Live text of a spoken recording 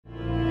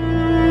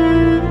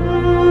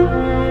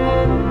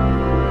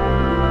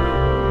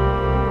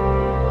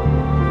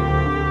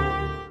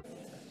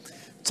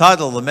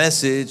Title of the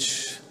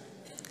message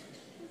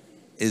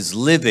is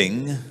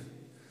Living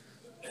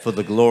for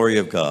the Glory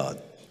of God.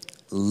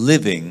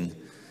 Living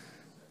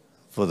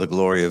for the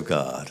glory of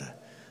God.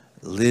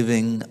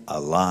 Living a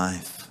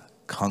life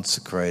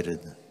consecrated,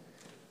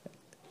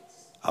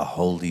 a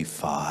holy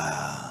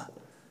fire,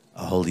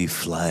 a holy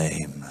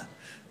flame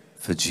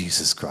for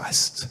Jesus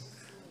Christ.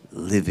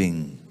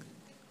 Living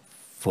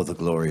for the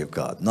glory of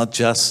God. Not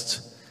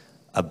just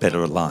a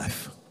better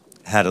life,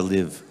 how to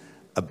live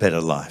a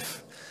better life.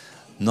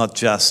 Not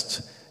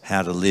just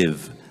how to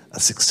live a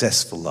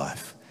successful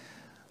life,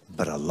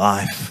 but a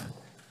life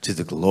to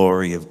the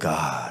glory of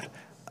God.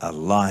 A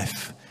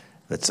life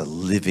that's a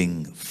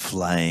living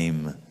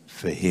flame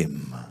for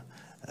Him.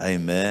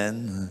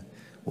 Amen.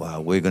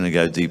 Wow, we're going to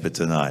go deeper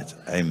tonight.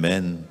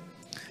 Amen.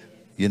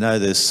 You know,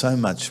 there's so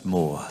much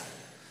more.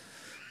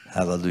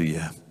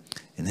 Hallelujah.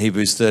 In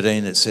Hebrews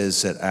 13, it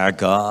says that our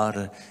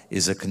God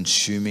is a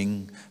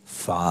consuming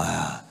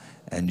fire,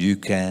 and you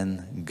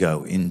can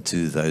go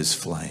into those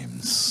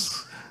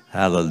flames.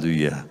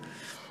 Hallelujah.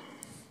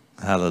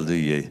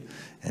 Hallelujah.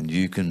 And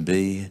you can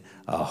be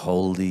a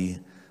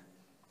holy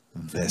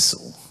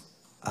vessel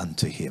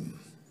unto Him.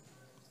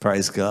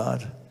 Praise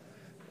God.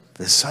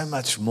 There's so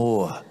much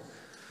more.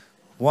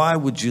 Why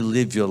would you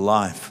live your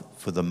life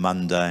for the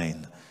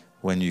mundane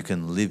when you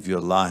can live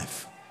your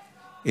life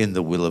in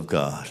the will of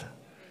God?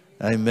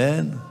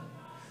 Amen.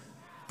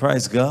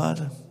 Praise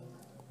God.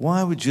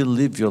 Why would you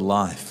live your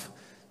life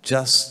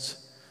just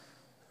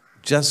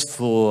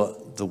for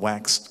the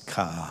waxed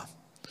car?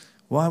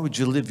 Why would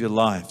you live your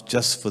life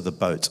just for the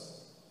boat?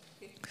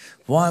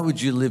 Why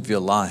would you live your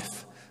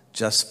life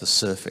just for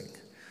surfing?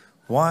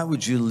 Why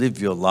would you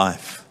live your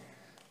life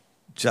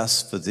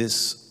just for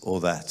this or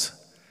that?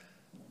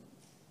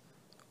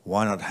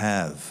 Why not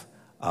have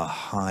a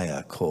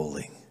higher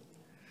calling?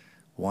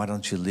 Why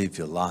don't you live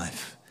your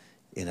life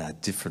in a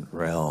different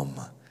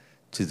realm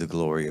to the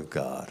glory of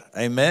God?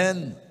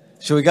 Amen.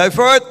 Shall we go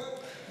for it?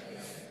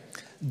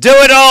 Do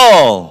it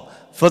all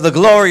for the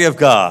glory of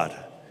God.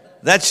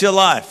 That's your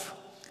life.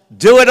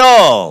 Do it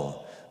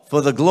all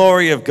for the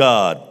glory of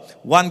God.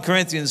 1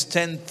 Corinthians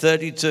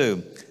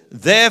 10:32.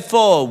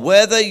 Therefore,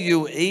 whether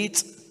you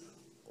eat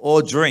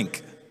or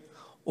drink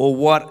or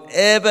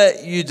whatever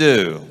you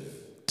do,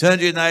 turn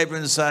to your neighbor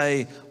and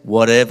say,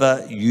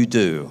 whatever you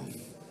do,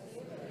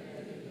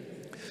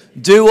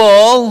 do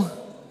all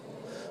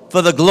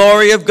for the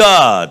glory of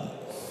God.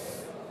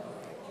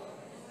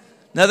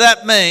 Now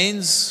that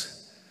means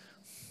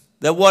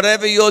that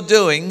whatever you're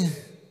doing,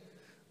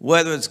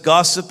 whether it's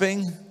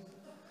gossiping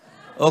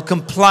or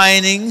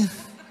complaining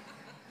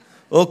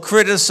or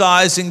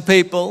criticizing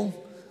people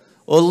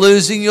or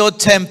losing your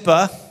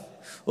temper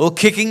or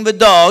kicking the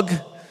dog,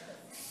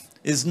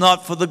 is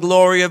not for the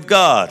glory of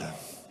God.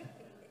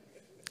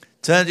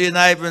 Turn to your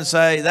neighbor and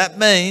say, that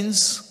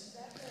means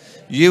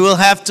you will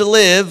have to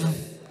live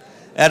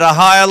at a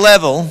higher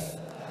level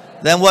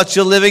than what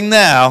you're living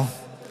now.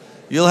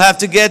 You'll have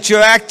to get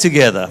your act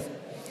together.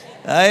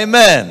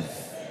 Amen.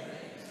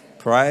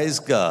 Praise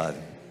God.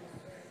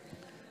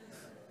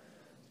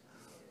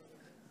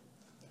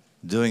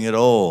 Doing it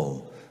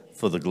all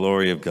for the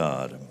glory of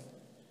God.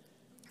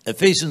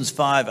 Ephesians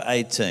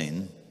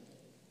 5:18.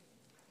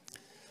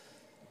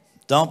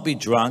 Don't be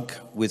drunk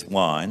with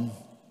wine,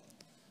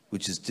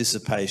 which is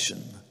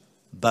dissipation,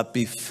 but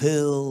be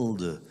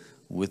filled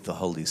with the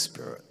Holy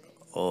Spirit.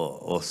 Oh,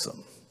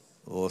 awesome.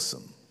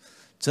 Awesome.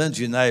 Turn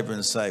to your neighbor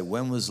and say,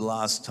 when was the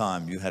last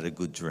time you had a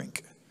good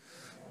drink?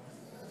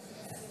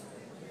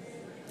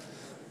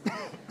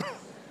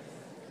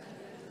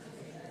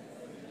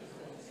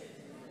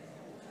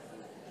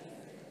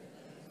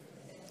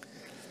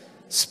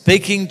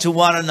 Speaking to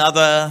one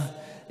another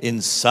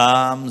in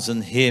psalms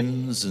and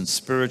hymns and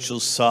spiritual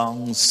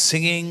songs,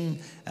 singing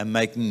and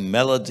making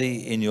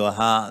melody in your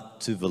heart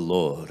to the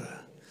Lord.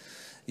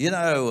 You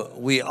know,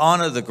 we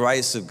honor the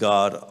grace of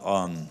God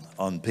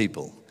on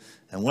people.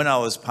 And when I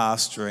was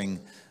pastoring,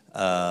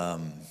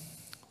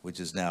 which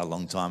is now a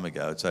long time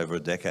ago, it's over a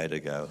decade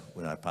ago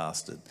when I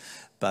pastored,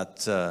 but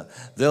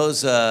there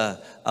was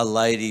a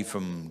lady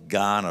from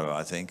Ghana,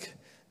 I think,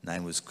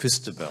 name was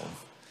Christabel.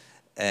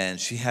 And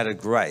she had a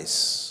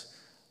grace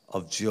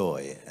of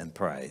joy and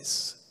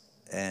praise.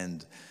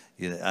 And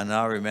and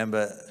I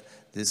remember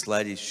this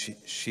lady,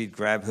 she'd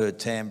grab her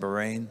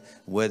tambourine,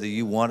 whether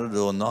you wanted it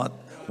or not,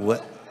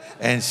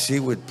 and she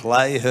would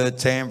play her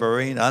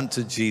tambourine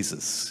unto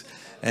Jesus.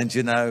 And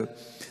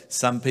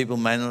some people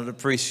may not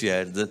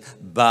appreciate it,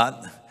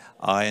 but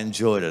I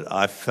enjoyed it.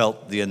 I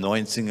felt the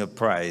anointing of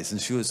praise. And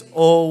she was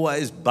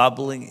always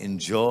bubbling in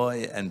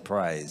joy and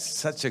praise.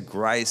 Such a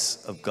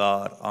grace of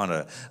God on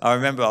her. I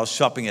remember I was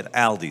shopping at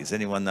Aldi's.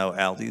 Anyone know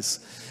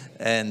Aldi's?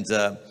 And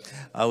I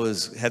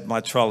had my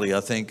trolley, I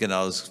think, and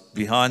I was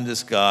behind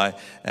this guy,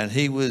 and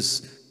he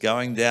was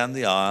going down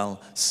the aisle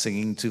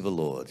singing to the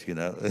Lord,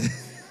 And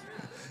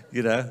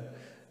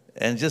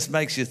it just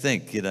makes you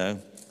think,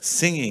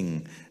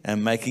 singing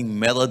and making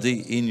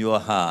melody in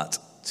your heart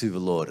to the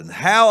Lord. And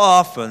how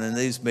often in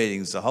these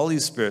meetings the Holy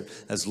Spirit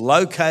has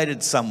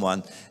located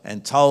someone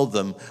and told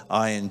them,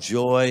 I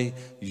enjoy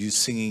you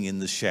singing in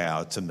the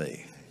shower to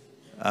me.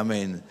 I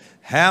mean,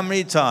 how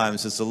many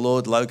times has the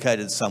Lord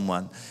located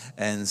someone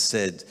and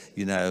said,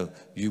 you know,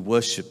 you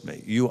worship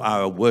me. You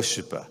are a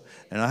worshiper.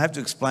 And I have to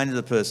explain to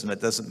the person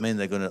that doesn't mean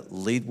they're going to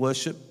lead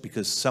worship,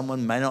 because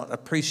someone may not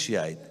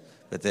appreciate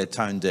that they're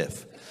tone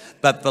deaf.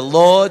 But the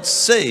Lord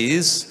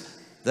sees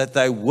that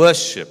they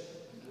worship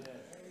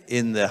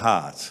in their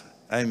heart.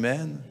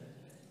 Amen.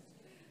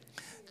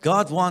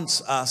 God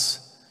wants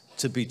us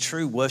to be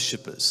true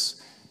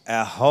worshipers.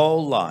 Our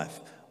whole life,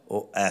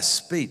 or our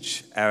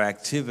speech, our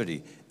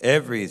activity,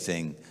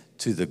 everything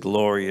to the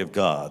glory of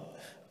God.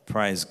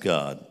 Praise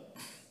God.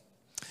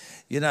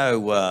 You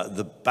know,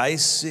 the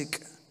basic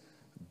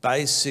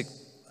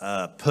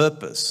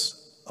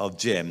purpose of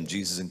GEM,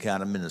 Jesus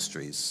Encounter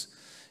Ministries,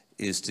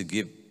 is to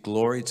give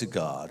glory to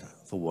God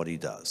for what he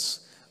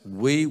does.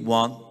 We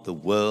want the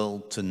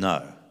world to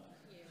know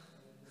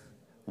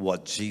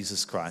what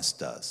Jesus Christ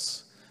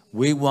does.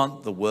 We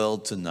want the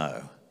world to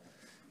know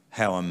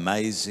how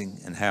amazing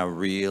and how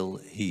real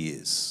he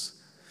is.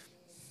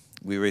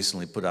 We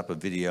recently put up a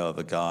video of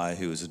a guy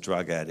who was a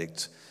drug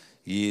addict,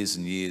 years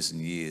and years and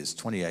years,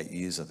 28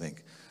 years, I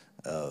think,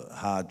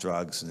 hard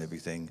drugs and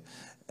everything.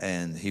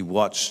 And he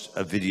watched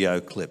a video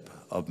clip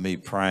of me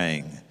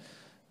praying,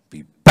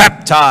 be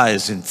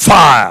baptized in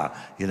fire,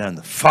 you know, in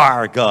the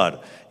fire of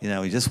God. You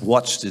know, he just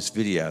watched this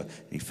video.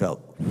 He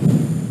felt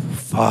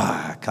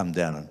fire come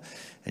down on him.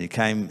 And he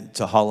came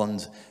to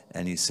Holland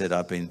and he said,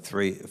 I've been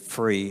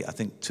free, I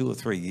think 2 or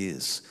 3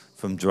 years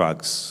from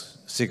drugs,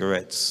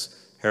 cigarettes,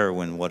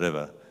 heroin,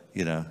 whatever,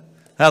 you know.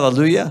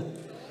 Hallelujah.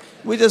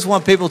 We just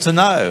want people to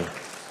know.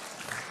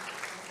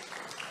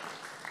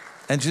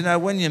 And you know,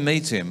 when you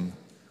meet him,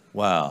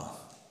 wow.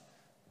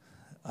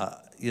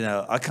 You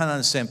know, I can't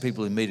understand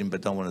people who meet him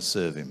but don't want to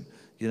serve him.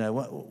 You know,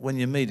 when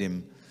you meet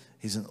him,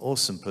 he's an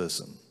awesome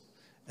person.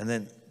 And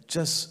then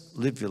just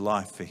live your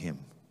life for him,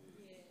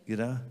 you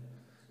know.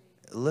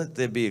 Let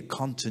there be a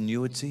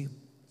continuity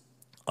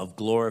of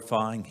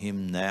glorifying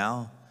him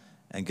now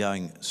and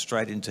going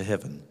straight into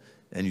heaven,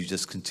 and you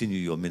just continue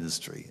your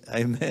ministry.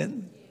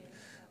 Amen?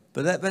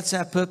 But that's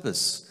our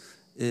purpose.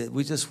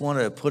 We just want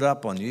to put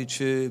up on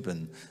YouTube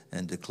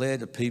and declare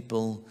to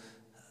people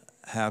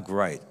how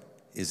great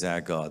is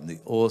our God and the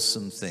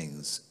awesome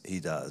things he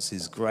does,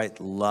 his great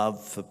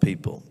love for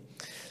people.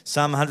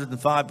 Psalm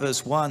 105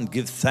 verse 1,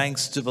 give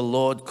thanks to the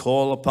Lord,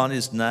 call upon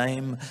his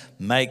name,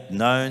 make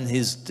known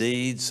his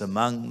deeds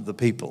among the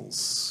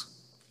peoples.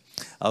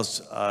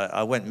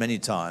 I went many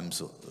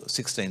times,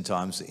 16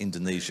 times to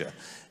Indonesia,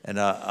 and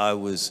I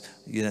was,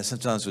 you know,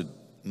 sometimes with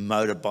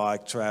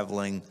motorbike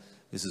traveling.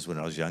 This is when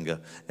I was younger,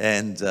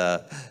 and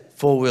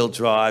four-wheel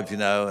drive, you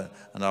know,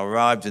 and I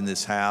arrived in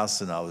this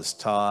house and I was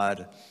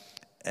tired,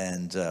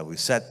 and we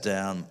sat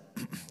down,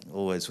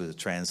 always with a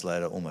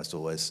translator, almost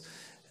always,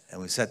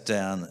 and we sat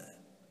down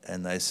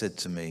and they said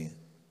to me,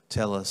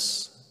 tell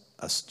us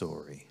a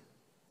story.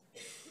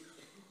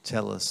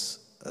 Tell us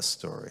a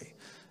story.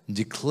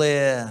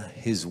 Declare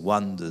his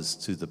wonders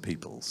to the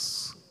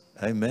peoples.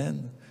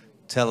 Amen.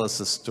 Tell us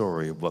a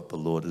story of what the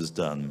Lord has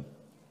done.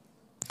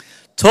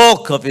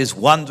 Talk of his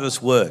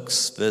wondrous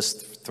works. Verse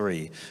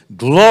 3.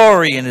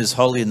 Glory in his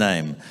holy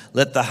name.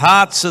 Let the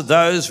hearts of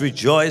those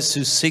rejoice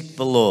who seek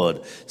the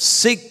Lord.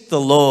 Seek the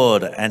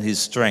Lord and his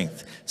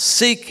strength.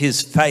 Seek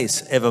his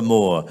face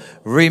evermore.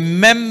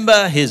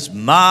 Remember his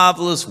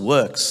marvelous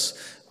works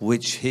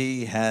which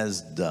he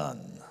has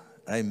done.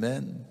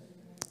 Amen.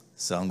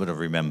 So I'm going to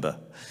remember.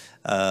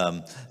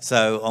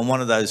 So on one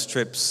of those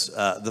trips,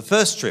 the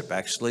first trip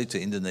actually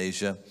to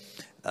Indonesia,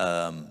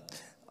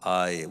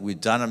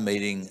 we'd done a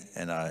meeting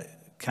and I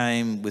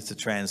came with the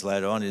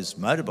translator on his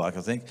motorbike,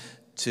 I think,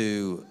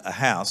 to a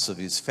house of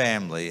his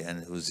family,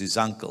 and it was his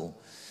uncle.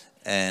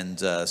 And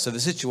so the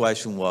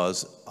situation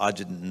was, I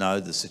didn't know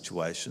the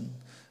situation,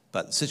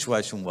 but the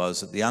situation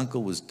was that the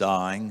uncle was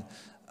dying.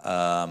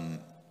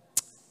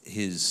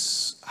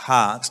 His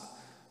heart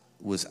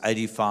was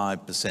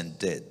 85%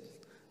 dead,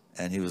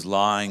 and he was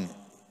lying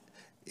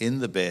in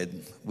the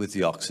bed with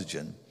the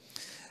oxygen.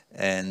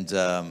 And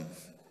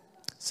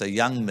so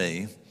young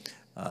me,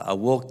 I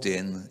walked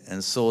in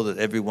and saw that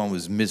everyone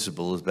was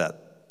miserable. It was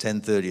about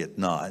 10:30 at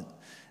night.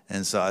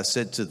 And so I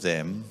said to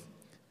them,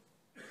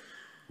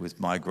 with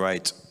my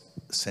great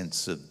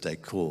sense of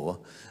decor,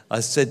 I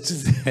said to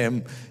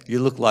them, you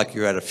look like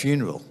you're at a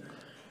funeral.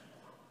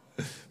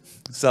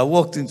 So I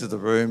walked into the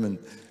room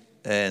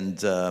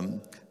and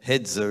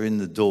heads are in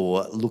the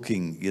door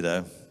looking, you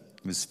know,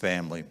 his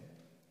family.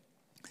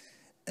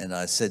 And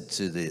I said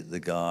to the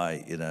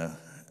guy, you know,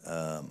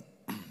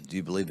 do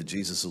you believe that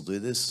Jesus will do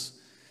this?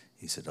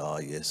 He said, oh,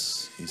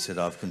 yes. He said,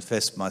 I've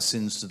confessed my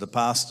sins to the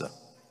pastor.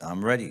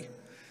 I'm ready.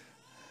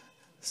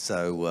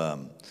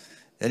 So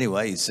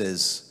anyway, he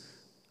says,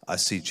 I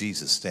see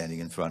Jesus standing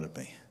in front of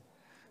me.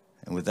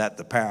 And with that,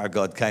 the power of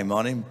God came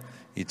on him.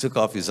 He took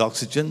off his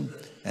oxygen,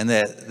 and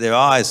their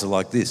eyes are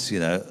like this, you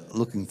know,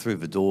 looking through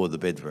the door of the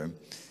bedroom.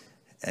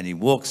 And he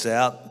walks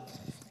out,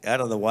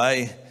 out of the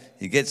way.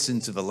 He gets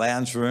into the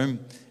lounge room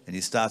and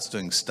he starts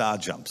doing star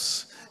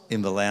jumps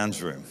in the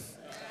lounge room.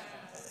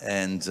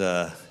 And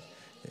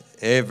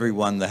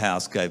everyone in the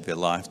house gave their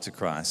life to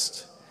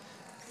Christ.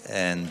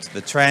 And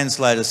the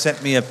translator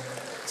sent me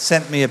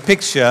a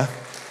picture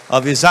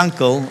of his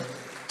uncle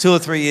 2 or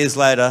 3 years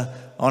later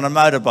on a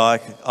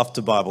motorbike off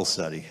to Bible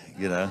study,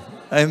 you know.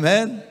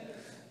 Amen.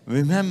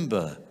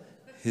 Remember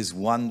his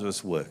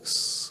wondrous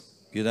works,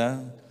 you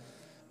know.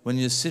 When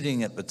you're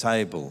sitting at the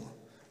table,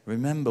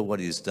 remember what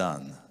he's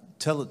done.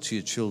 Tell it to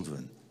your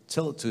children.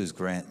 Tell it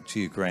to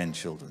your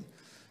grandchildren,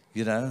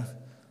 you know.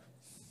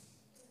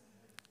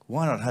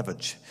 Why not have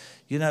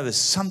there's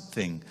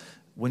something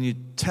when you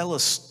tell a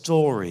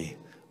story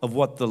of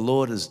what the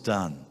Lord has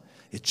done,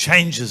 it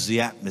changes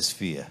the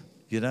atmosphere,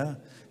 you know.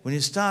 When you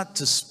start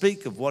to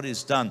speak of what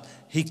he's done,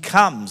 he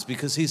comes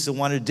because he's the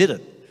one who did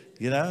it,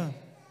 you know.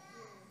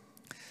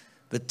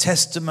 The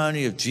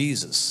testimony of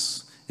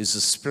Jesus is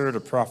the spirit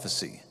of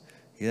prophecy,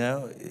 you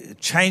know. It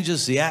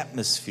changes the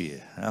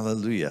atmosphere.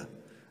 Hallelujah.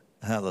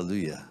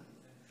 Hallelujah.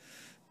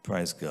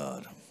 Praise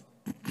God.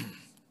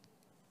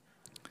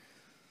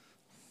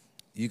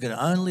 You can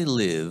only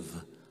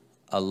live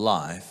a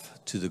life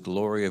to the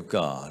glory of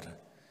God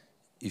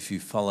if you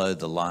follow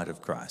the light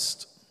of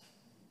Christ.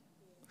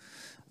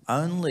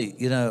 Only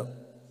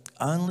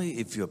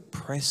if you're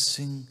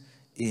pressing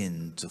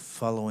into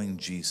following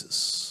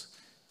Jesus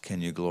can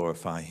you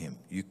glorify him.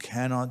 You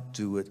cannot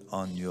do it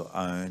on your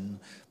own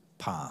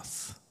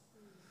path.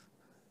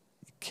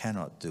 You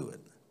cannot do it.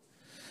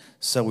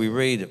 So we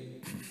read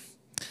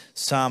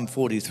Psalm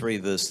 43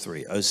 verse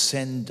 3. Oh,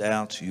 send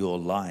out your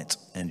light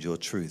and your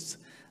truth.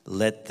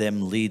 Let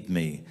them lead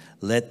me.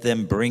 Let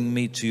them bring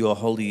me to your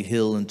holy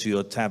hill and to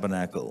your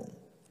tabernacle.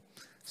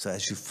 So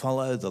as you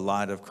follow the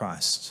light of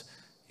Christ,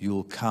 you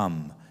will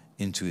come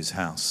into his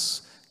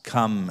house,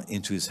 come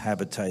into his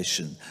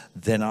habitation.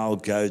 Then I'll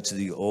go to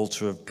the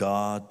altar of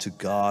God, to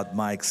God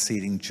my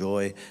exceeding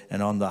joy,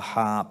 and on the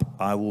harp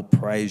I will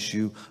praise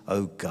you,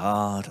 O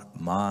God,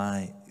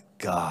 my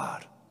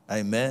God.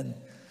 Amen.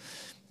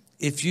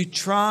 If you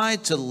try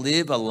to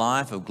live a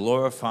life of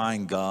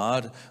glorifying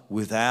God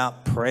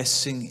without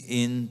pressing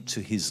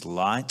into his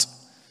light,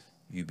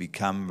 you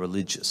become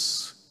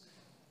religious,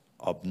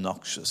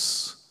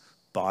 obnoxious,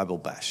 Bible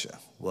basher,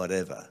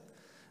 whatever.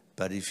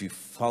 But if you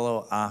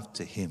follow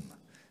after him,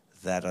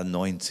 that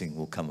anointing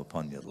will come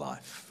upon your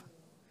life.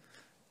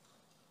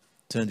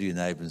 Turn to your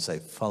neighbor and say,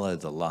 follow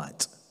the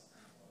light.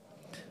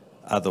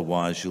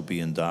 Otherwise, you'll be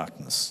in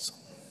darkness.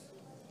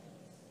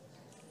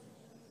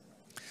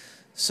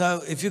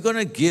 So if you're going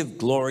to give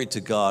glory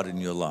to God in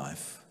your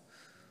life,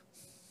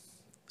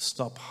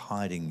 stop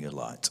hiding your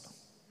light.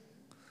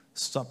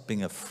 Stop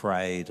being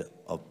afraid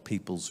of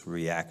people's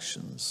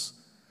reactions,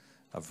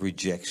 of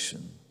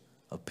rejection,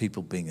 of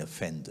people being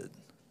offended.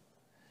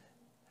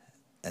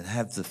 And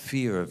have the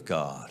fear of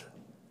God.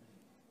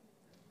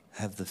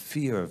 Have the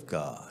fear of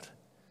God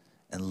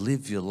and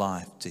live your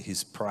life to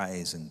his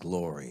praise and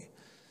glory.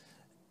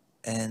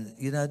 And,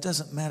 it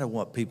doesn't matter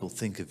what people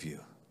think of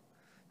you.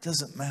 It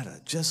doesn't matter.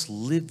 Just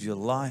live your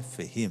life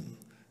for him.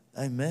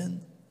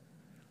 Amen.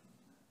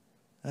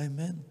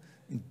 Amen.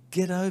 And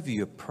get over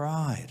your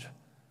pride.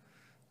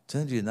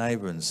 Turn to your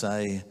neighbor and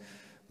say,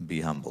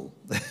 be humble.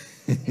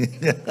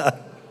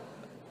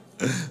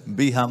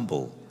 Be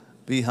humble.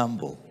 Be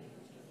humble.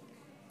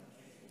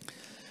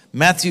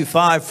 Matthew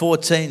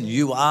 5:14,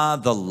 you are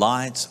the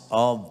light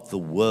of the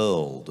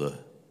world.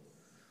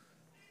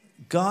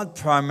 God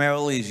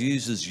primarily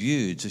uses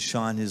you to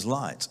shine his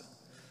light.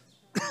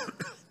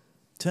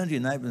 Turn to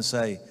your neighbor and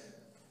say,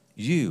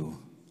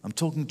 I'm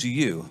talking to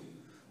you,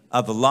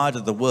 are the light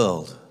of the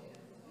world.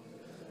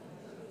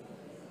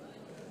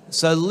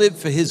 So live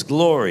for his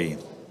glory.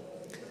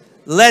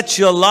 Let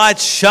your light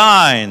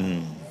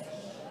shine.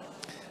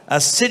 A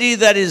city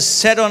that is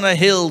set on a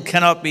hill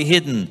cannot be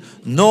hidden,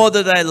 nor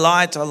do they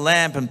light a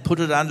lamp and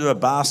put it under a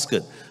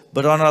basket,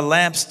 but on a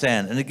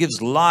lampstand, and it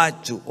gives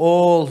light to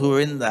all who are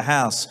in the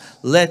house.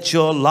 Let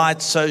your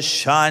light so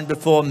shine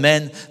before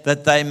men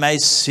that they may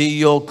see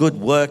your good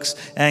works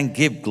and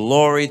give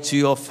glory to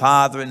your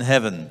Father in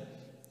heaven.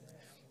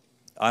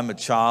 I'm a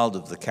child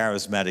of the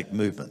charismatic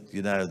movement,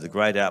 the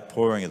great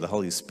outpouring of the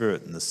Holy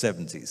Spirit in the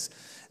 70s.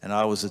 And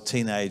I was a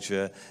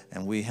teenager,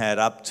 and we had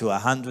up to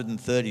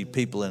 130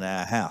 people in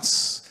our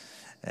house.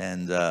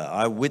 And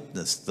I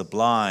witnessed the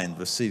blind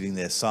receiving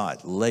their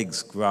sight,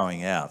 legs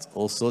growing out,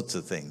 all sorts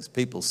of things.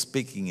 People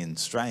speaking in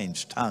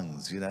strange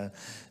tongues,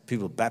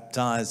 people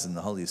baptized in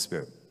the Holy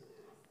Spirit.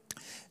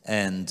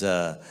 And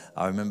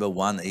I remember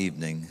one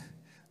evening,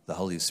 the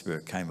Holy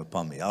Spirit came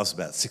upon me. I was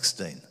about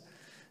 16,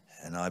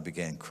 and I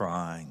began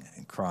crying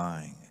and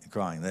crying and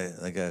crying.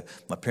 They go,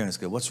 my parents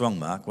go, what's wrong,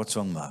 Mark? What's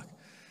wrong, Mark?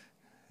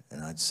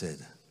 And I'd said,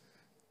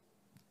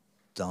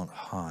 don't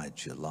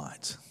hide your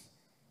light.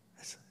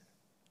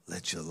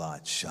 Let your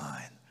light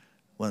shine.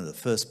 One of the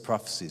first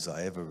prophecies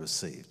I ever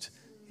received,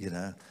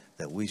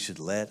 that we should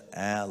let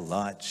our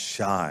light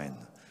shine.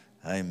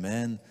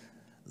 Amen.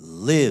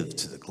 Live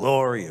to the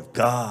glory of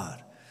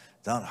God.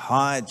 Don't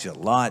hide your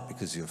light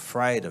because you're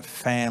afraid of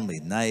family,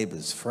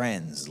 neighbors,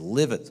 friends.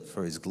 Live it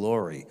for his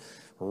glory,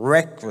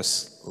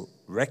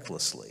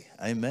 recklessly.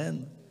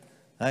 Amen.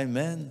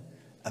 Amen.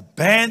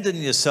 Abandon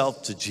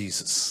yourself to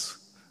Jesus.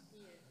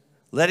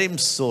 Let him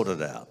sort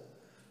it out.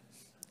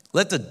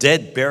 Let the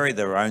dead bury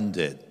their own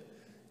dead.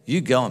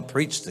 You go and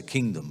preach the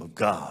kingdom of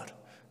God.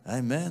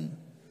 Amen.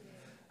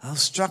 I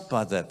was struck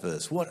by that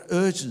verse. What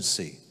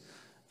urgency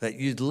that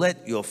you'd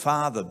let your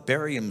father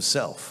bury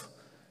himself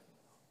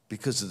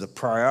because of the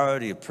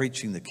priority of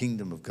preaching the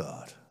kingdom of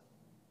God.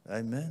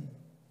 Amen.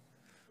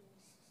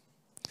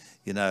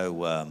 You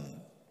know,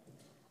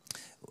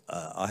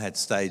 I had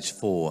stage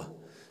 4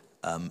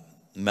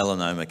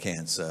 melanoma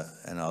cancer,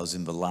 and I was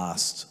in the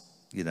last,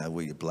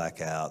 where you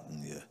black out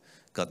and you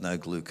got no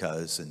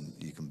glucose and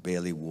you can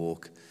barely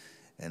walk.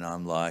 And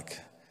I'm like,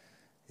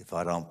 if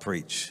I don't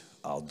preach,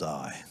 I'll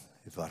die.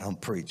 If I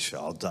don't preach,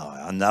 I'll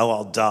die. I know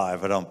I'll die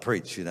if I don't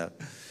preach,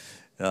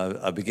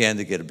 I began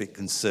to get a bit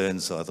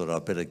concerned, so I thought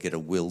I'd better get a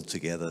will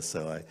together.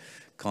 So I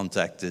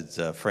contacted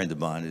a friend of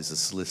mine who's a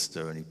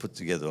solicitor, and he put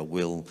together a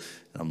will.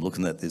 And I'm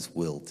looking at this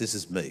will. This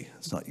is me.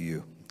 It's not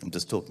you. I'm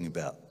just talking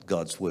about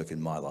God's work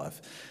in my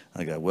life.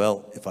 And I go,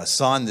 well, if I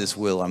sign this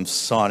will, I'm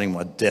signing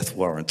my death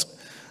warrant.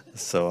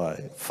 So I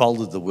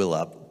folded the will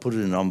up, put it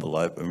in an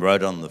envelope, and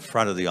wrote on the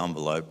front of the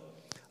envelope,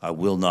 I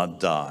will not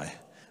die,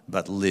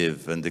 but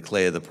live and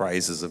declare the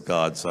praises of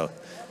God. So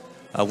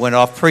I went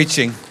off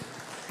preaching,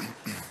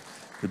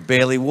 could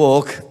barely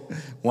walk.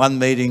 One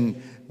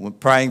meeting,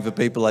 praying for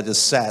people, I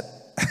just sat.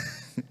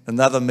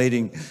 Another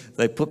meeting,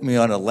 they put me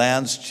on a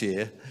lounge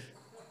chair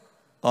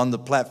on the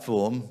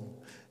platform,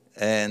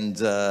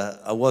 and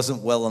I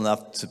wasn't well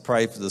enough to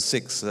pray for the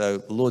sick, so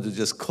the Lord would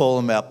just call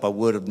them out by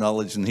word of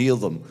knowledge and heal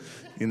them.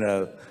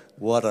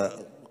 What a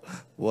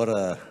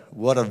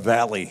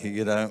valley,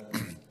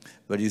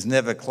 But he's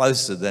never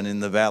closer than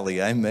in the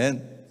valley.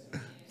 Amen.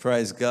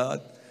 Praise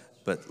God.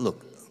 But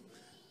look,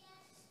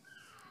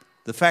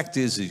 the fact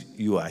is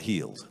you are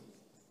healed.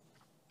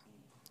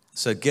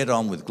 So get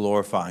on with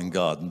glorifying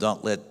God, and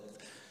don't let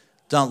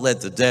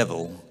the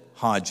devil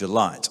hide your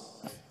light,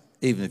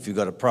 even if you've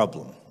got a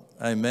problem.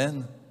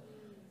 Amen.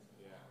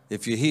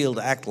 If you're healed,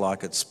 act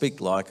like it,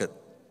 speak like it,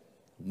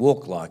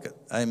 walk like it.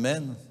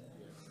 Amen.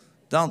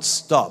 Don't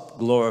stop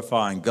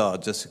glorifying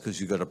God just because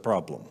you've got a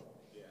problem.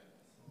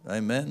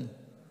 Amen.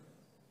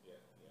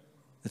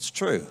 It's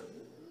true.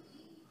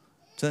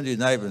 Turn to your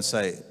neighbour and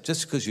say,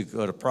 just because you've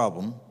got a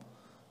problem,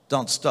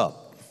 don't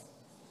stop.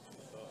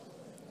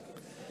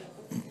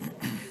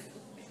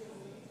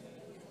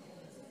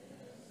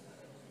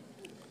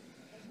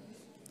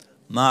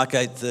 Mark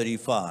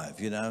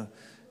 8:35,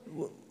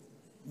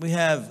 we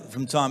have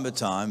from time to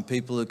time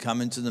people who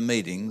come into the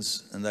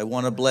meetings and they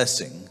want a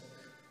blessing,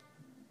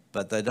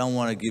 but they don't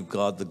want to give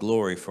God the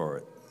glory for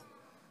it.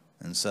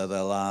 And so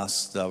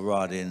they'll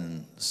write in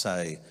and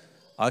say,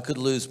 I could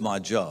lose my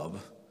job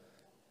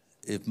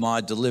if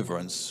my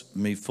deliverance,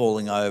 me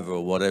falling over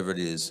or whatever it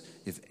is,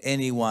 if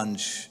anyone,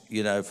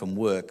 from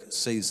work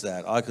sees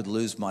that, I could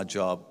lose my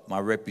job, my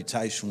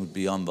reputation would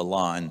be on the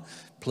line,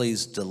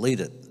 please delete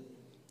it.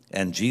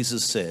 And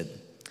Jesus said,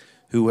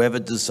 whoever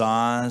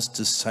desires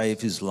to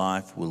save his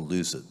life will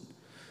lose it,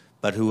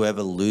 but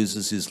whoever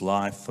loses his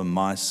life for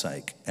my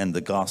sake and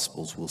the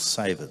gospel's will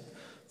save it.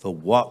 For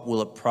what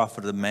will it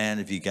profit a man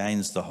if he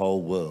gains the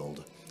whole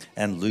world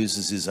and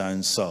loses his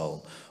own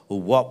soul?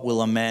 Or what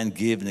will a man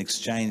give in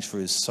exchange for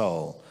his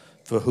soul?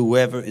 For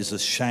whoever is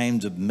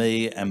ashamed of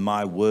me and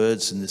my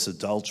words in this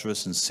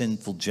adulterous and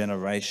sinful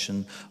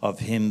generation, of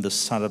him the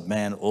Son of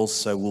Man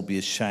also will be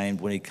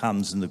ashamed when he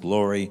comes in the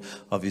glory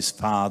of his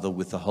Father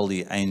with the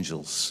holy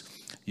angels.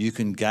 You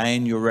can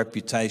gain your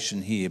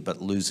reputation here,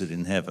 but lose it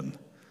in heaven.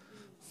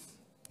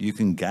 You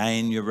can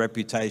gain your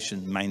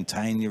reputation,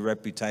 maintain your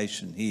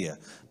reputation here,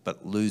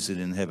 but lose it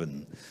in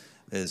heaven.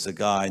 There's a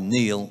guy,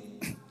 Neil,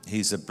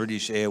 he's a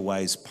British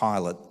Airways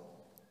pilot,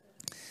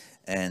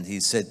 and he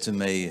said to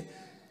me,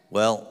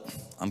 well,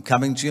 I'm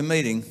coming to your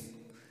meeting,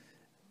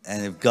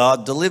 and if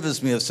God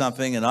delivers me of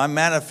something and I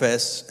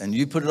manifest and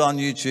you put it on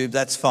YouTube,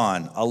 that's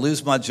fine. I'll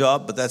lose my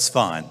job, but that's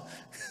fine.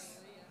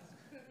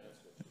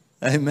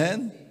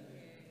 Amen?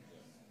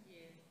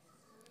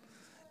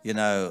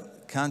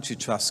 Can't you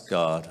trust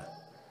God?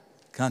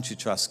 Can't you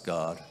trust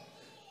God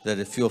that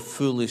if you're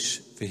foolish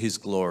for his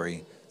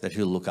glory, that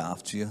he'll look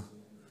after you?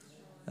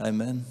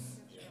 Amen?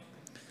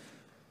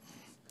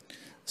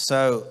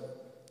 So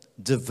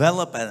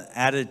develop an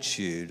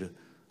attitude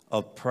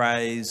of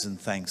praise and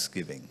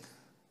thanksgiving.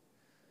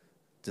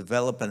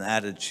 Develop an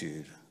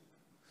attitude.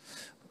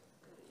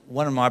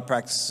 One of my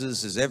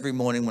practices is every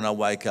morning when I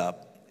wake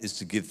up is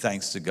to give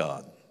thanks to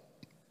God.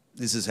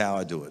 This is how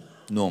I do it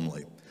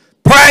normally.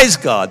 Praise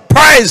God,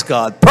 praise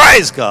God,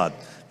 praise God.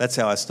 That's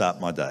how I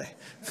start my day.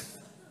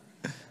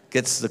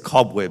 Gets the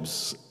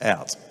cobwebs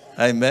out.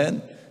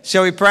 Amen.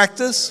 Shall we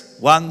practice?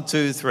 1,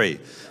 2, 3.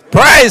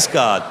 Praise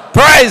God,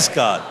 praise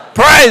God,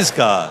 praise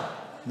God.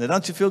 Now,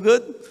 don't you feel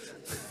good?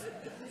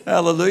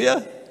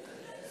 Hallelujah.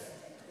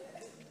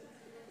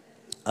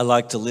 I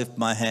like to lift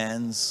my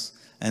hands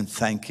and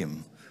thank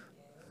him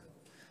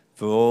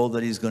for all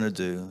that he's going to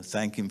do.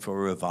 Thank him for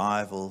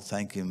revival.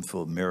 Thank him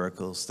for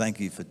miracles. Thank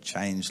you for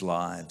changed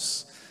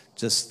lives.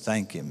 Just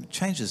thank him. It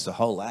changes the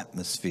whole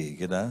atmosphere,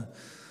 you know.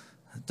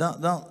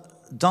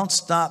 Don't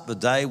start the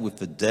day with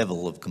the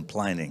devil of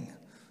complaining,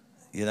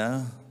 you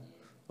know.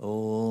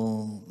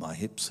 Oh, my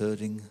hip's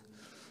hurting.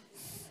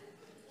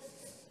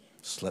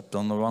 Slept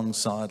on the wrong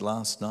side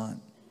last night.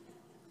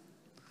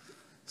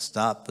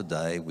 Start the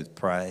day with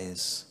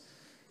praise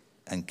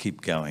and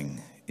keep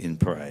going in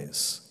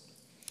praise.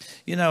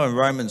 You know, in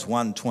Romans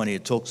 1:20,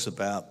 it talks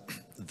about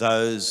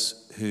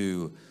those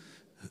who,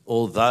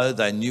 although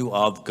they knew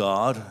of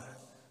God,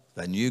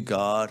 they knew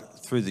God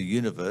through the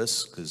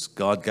universe, because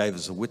God gave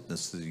us a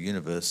witness to the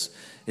universe.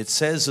 It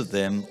says of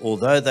them,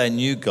 although they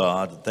knew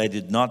God, they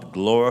did not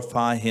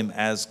glorify him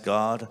as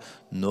God,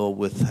 nor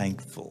were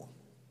thankful.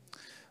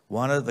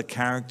 One of the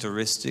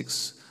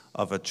characteristics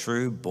of a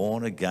true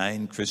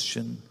born-again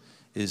Christian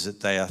is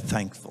that they are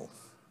thankful.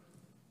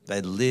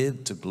 They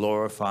live to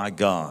glorify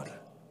God.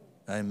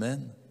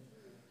 Amen.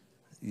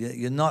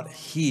 You're not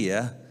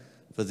here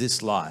for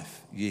this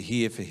life. You're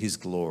here for his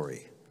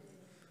glory.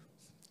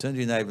 Turn to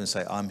your neighbor and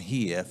say, I'm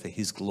here for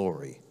his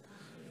glory.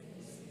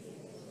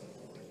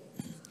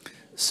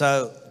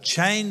 So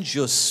change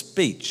your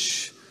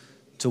speech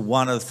to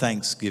one of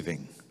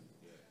thanksgiving,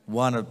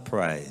 one of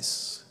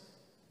praise.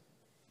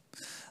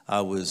 I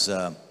was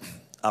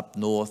up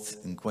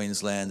north in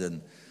Queensland,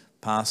 and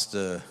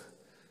Pastor,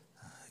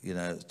 you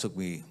know, took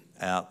me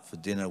out for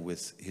dinner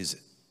with his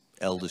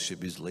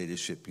eldership, his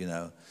leadership, you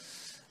know,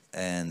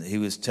 and he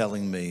was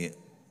telling me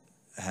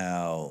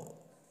how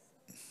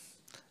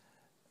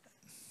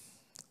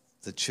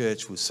the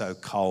church was so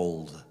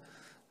cold,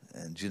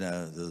 and, you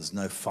know, there was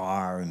no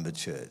fire in the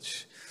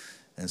church.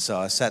 And so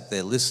I sat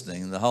there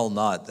listening, and the whole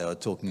night they were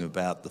talking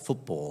about the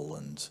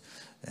football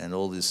and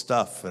all this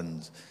stuff,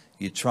 and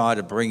you try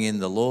to bring in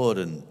the Lord,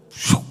 and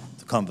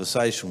the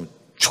conversation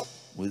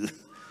would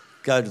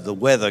go to the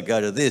weather, go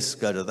to this,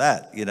 go to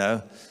that, you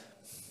know,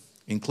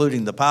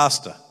 including the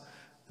pastor.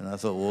 And I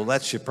thought, well,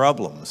 that's your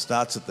problem. It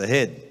starts at the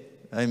head.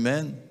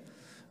 Amen.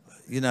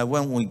 You know,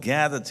 when we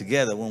gather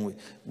together,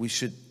 we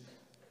should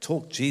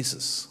talk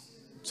Jesus,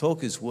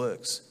 talk his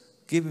works,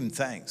 give him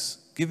thanks,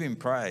 give him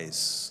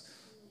praise,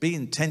 be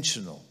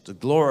intentional to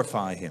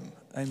glorify him.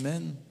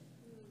 Amen.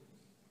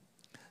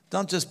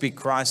 Don't just be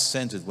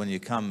Christ-centered when you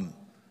come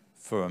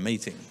for a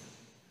meeting.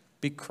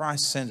 Be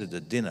Christ-centered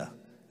at dinner,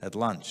 at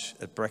lunch,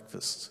 at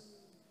breakfast.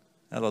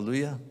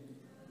 Hallelujah.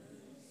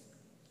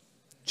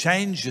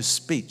 Change your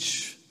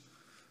speech.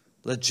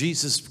 Let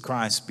Jesus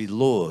Christ be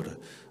Lord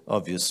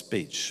of your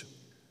speech.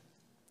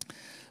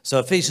 So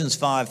Ephesians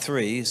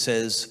 5:3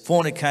 says,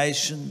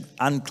 fornication,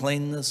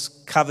 uncleanness,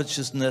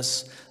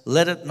 covetousness,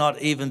 let it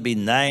not even be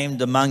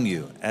named among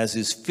you, as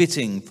is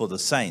fitting for the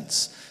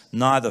saints,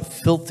 neither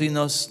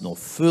filthiness, nor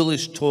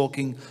foolish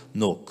talking,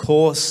 nor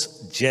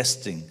coarse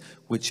jesting,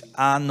 which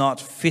are not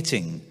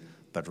fitting,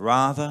 but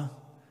rather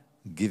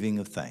giving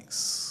of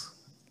thanks.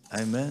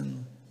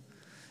 Amen.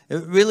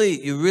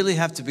 You really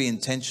have to be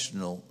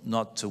intentional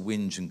not to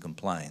whinge and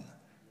complain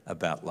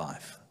about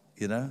life,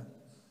 you know.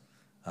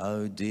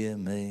 Oh, dear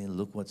me,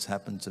 look what's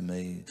happened to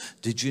me.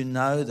 Did you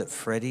know that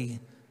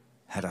Freddie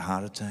had a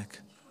heart attack?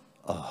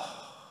 Oh,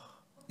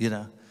 you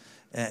know,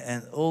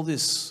 and all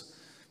this.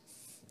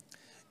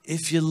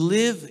 If you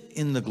live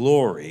in the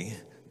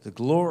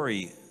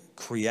glory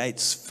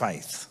creates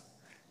faith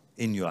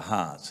in your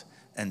heart,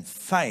 and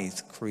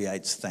faith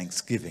creates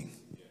thanksgiving.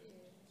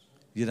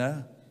 You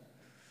know,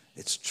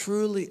 it's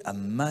truly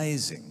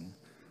amazing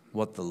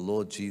what the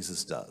Lord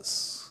Jesus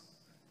does.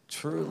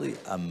 Truly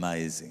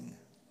amazing.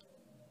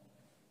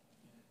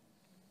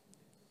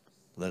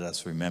 Let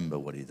us remember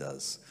what he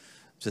does.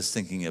 Just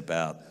thinking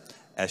about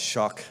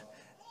Ashok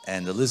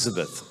and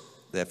Elizabeth.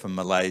 They're from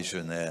Malaysia,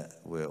 and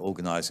we're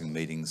organising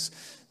meetings.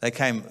 They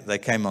came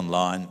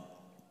online,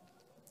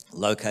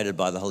 located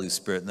by the Holy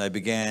Spirit, and they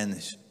began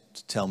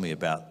to tell me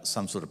about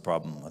some sort of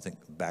problem, I think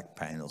back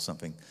pain or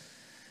something.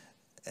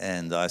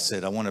 And I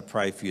said, I want to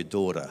pray for your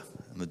daughter.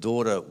 And the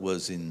daughter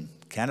was in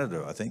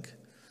Canada, I think.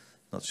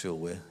 Not sure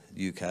where,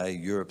 UK,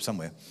 Europe,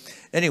 somewhere.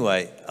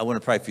 Anyway, I want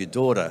to pray for your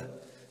daughter.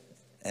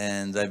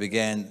 And they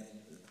began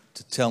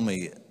to tell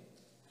me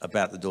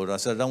about the daughter. I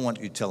said, I don't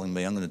want you telling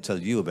me. I'm going to tell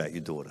you about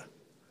your daughter.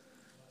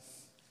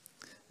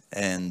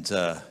 And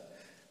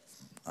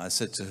I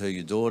said to her,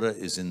 your daughter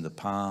is in the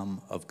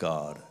palm of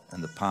God,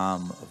 and the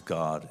palm of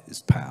God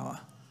is power.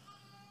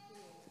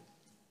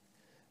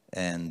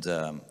 And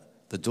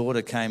the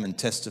daughter came and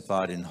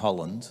testified in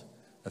Holland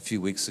a few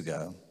weeks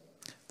ago.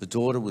 The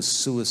daughter was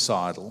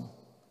suicidal,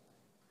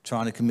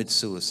 trying to commit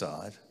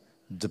suicide,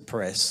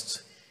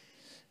 depressed.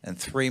 And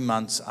 3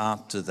 months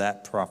after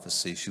that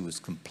prophecy, she was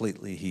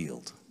completely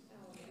healed.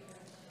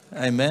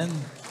 Amen.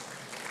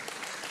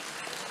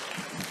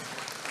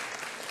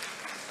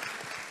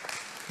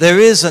 There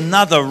is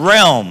another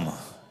realm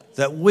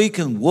that we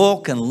can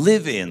walk and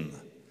live in,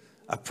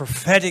 a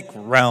prophetic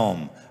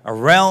realm, a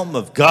realm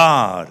of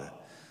God.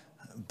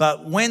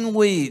 But when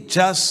we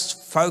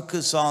just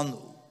focus on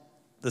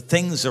the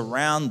things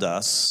around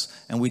us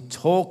and we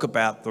talk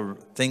about the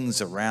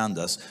things around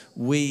us,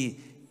 we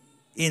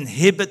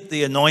inhibit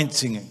the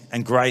anointing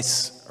and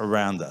grace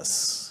around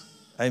us.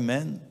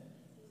 Amen?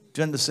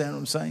 Do you understand what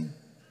I'm saying?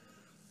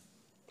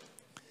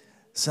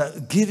 So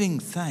giving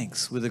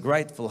thanks with a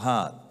grateful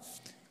heart.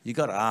 You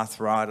got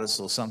arthritis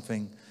or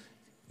something,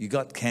 you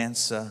got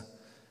cancer,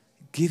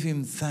 give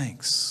him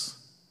thanks.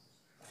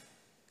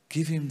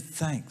 Give him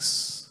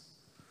thanks.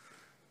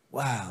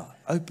 Wow,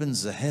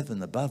 opens the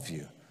heaven above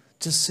you.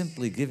 Just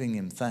simply giving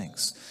him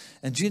thanks.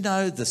 And do you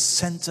know the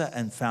center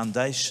and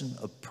foundation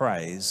of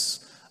praise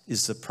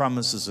is the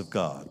promises of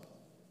God?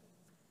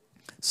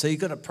 So you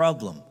got a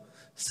problem.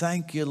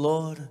 Thank you,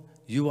 Lord.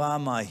 You are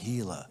my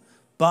healer.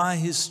 By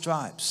his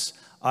stripes,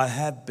 I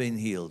have been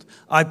healed.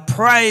 I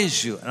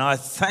praise you and I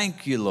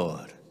thank you,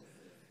 Lord.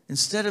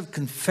 Instead of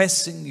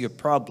confessing your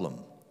problem,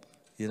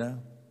 you know.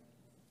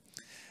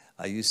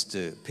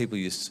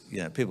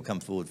 People come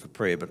forward for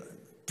prayer, but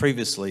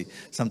previously,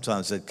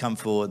 sometimes they'd come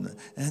forward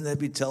and they'd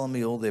be telling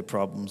me all their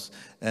problems.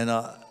 And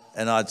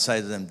I'd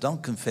say to them,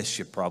 don't confess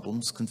your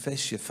problems,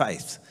 confess your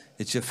faith.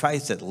 It's your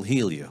faith that will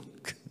heal you.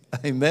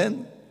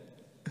 Amen?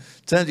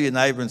 Turn to your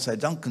neighbour and say,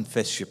 don't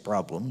confess your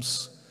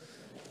problems,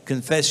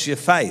 confess your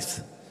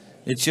faith.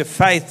 It's your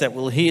faith that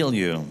will heal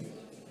you.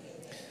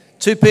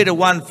 2 Peter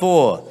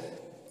 1:4.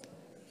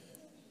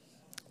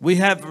 We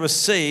have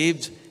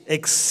received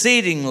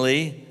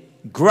exceedingly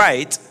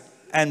great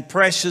and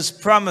precious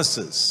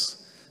promises.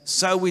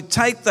 So we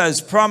take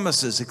those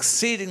promises,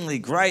 exceedingly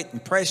great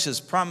and precious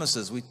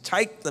promises, we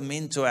take them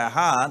into our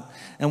heart,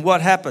 and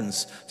what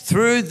happens?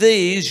 Through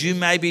these you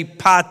may be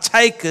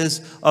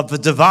partakers of the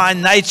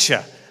divine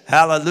nature.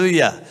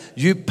 Hallelujah.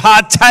 You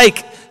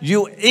partake,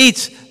 you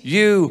eat,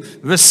 you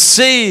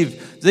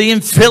receive the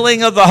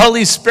infilling of the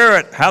Holy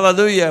Spirit.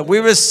 Hallelujah. We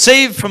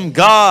receive from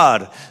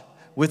God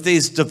with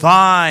these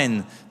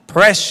divine,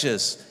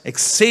 precious,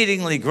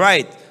 exceedingly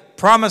great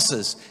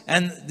promises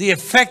and the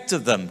effect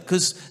of them,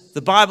 because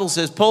the Bible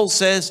says, Paul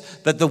says,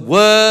 but the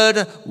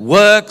word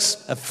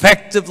works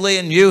effectively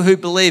in you who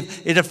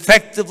believe. It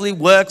effectively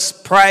works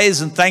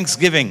praise and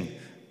thanksgiving.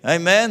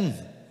 Amen.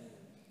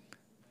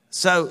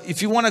 So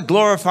if you want to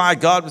glorify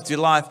God with your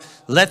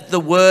life, let the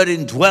word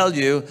indwell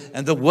you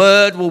and the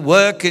word will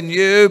work in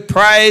you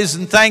praise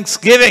and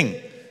thanksgiving.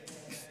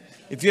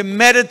 If you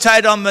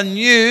meditate on the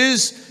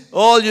news,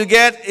 all you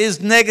get is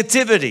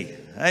negativity.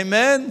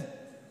 Amen.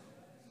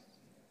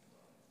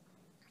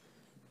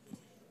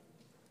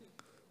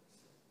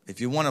 If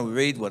you want to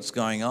read what's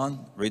going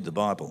on, read the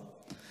Bible.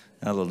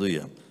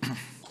 Hallelujah.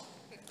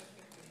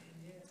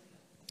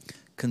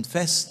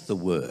 Confess the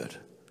word.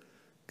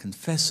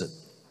 Confess it.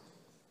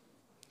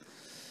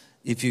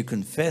 If you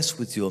confess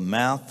with your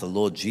mouth the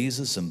Lord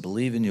Jesus and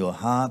believe in your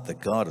heart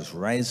that God has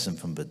raised him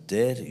from the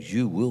dead,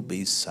 you will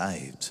be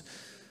saved.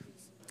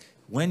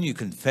 When you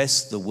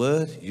confess the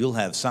word, you'll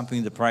have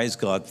something to praise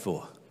God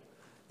for.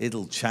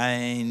 It'll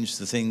change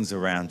the things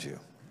around you.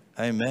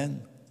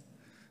 Amen.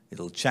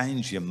 It'll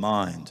change your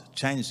mind,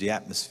 change the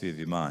atmosphere of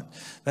your mind.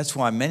 That's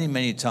why many,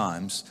 many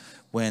times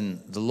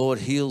when the Lord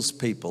heals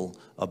people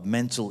of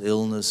mental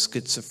illness,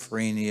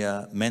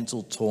 schizophrenia,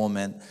 mental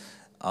torment,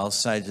 I'll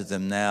say to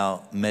them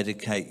now,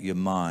 medicate your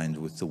mind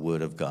with the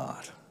word of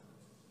God.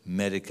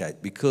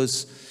 Medicate.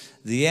 Because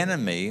the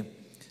enemy,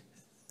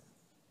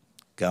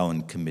 go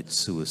and commit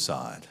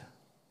suicide.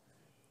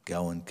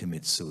 Go and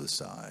commit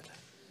suicide.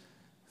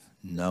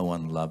 No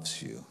one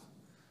loves you.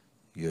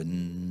 You're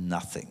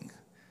nothing.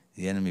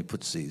 The enemy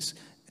puts these,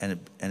 and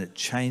it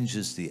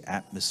changes the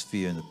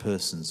atmosphere in the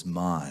person's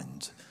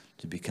mind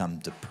to become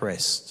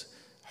depressed,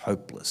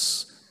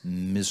 hopeless,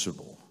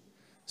 miserable.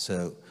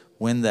 So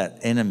when that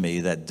enemy,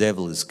 that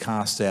devil is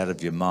cast out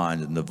of your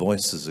mind and the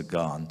voices are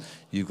gone,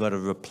 you've got to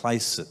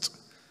replace it.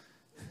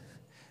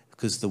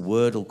 Because the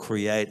word will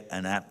create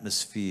an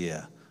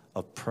atmosphere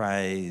of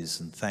praise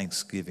and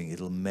thanksgiving.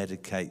 It'll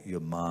medicate your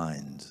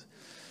mind.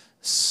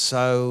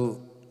 So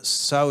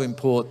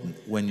important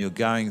when you're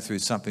going through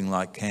something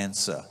like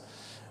cancer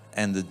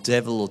and the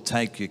devil will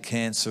take your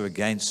cancer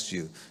against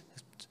you,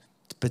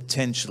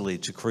 potentially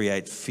to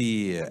create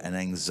fear and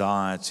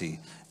anxiety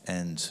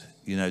and,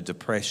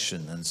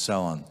 depression and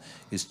so on,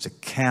 is to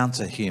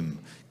counter him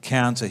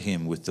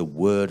with the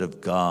word of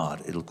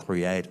God. It'll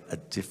create a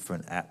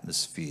different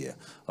atmosphere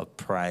of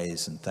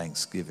praise and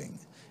thanksgiving.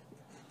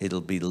 It'll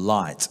be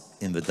light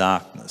in the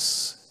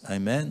darkness.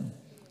 Amen.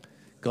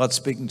 God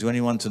speaking to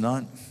anyone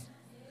tonight?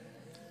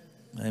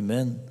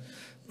 Amen.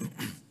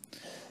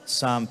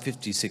 Psalm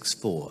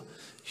 56:4.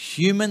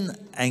 Human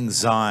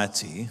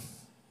anxiety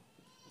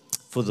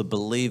for the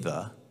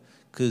believer,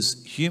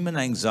 because human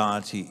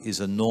anxiety is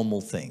a normal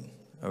thing,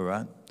 all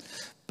right?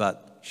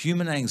 But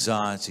human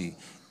anxiety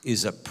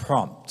is a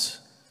prompt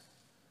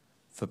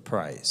for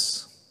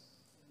praise.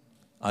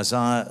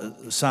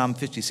 Psalm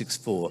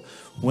 56:4.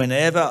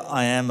 Whenever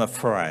I am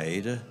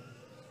afraid,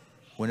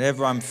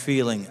 whenever I'm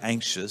feeling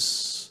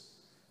anxious,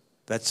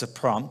 that's a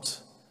prompt.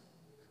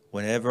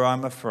 Whenever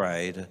I'm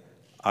afraid,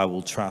 I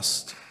will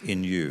trust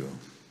in you.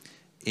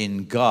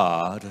 In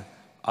God,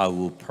 I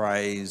will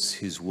praise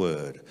his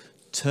word.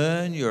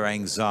 Turn your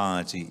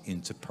anxiety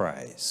into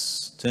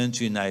praise. Turn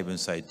to your neighbor and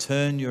say,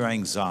 turn your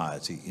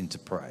anxiety into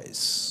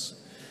praise.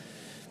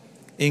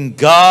 In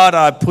God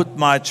I put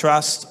my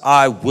trust.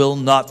 I will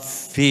not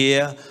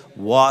fear.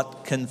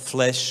 What can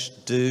flesh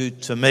do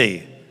to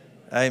me?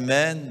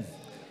 Amen.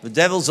 The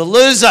devil's a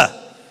loser.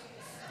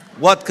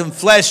 What can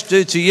flesh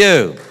do to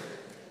you?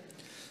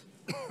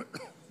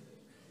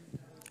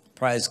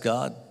 Praise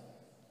God.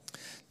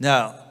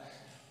 Now,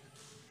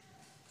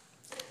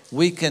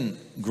 we can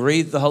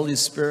grieve the Holy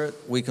Spirit.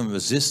 We can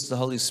resist the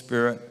Holy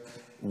Spirit.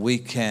 We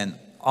can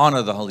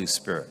honor the Holy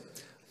Spirit.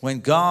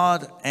 When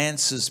God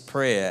answers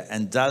prayer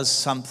and does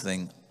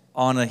something,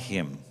 honor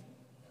him.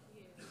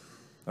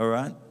 All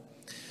right?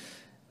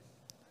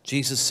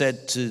 Jesus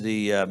said to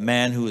the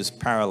man who was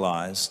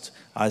paralyzed,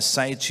 I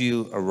say to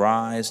you,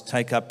 arise,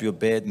 take up your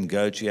bed and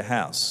go to your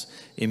house.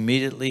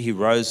 Immediately he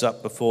rose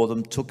up before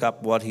them, took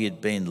up what he had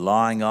been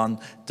lying on,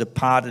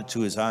 departed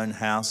to his own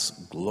house,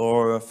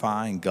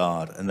 glorifying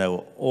God. And they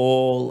were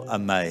all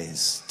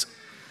amazed.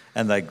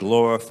 And they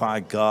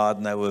glorified God,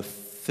 and they were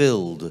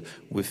filled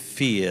with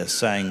fear,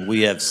 saying,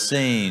 we have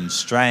seen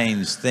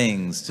strange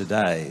things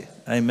today.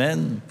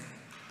 Amen.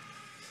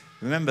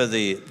 Remember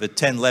the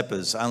 10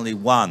 lepers, only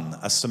one,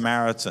 a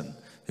Samaritan,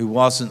 who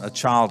wasn't a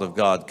child of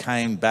God,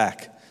 came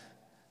back,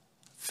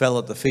 fell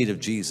at the feet of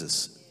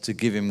Jesus to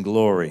give him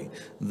glory.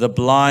 The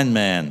blind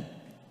man,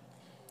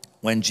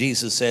 when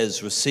Jesus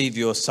says, receive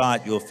your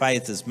sight, your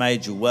faith has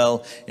made you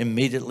well,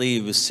 immediately he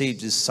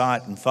received his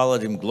sight and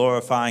followed him,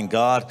 glorifying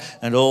God.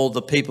 And all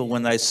the people,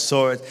 when they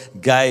saw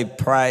it, gave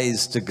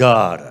praise to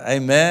God.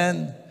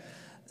 Amen.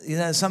 You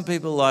know, some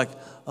people are like,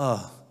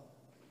 oh,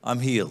 I'm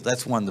healed.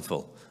 That's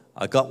wonderful.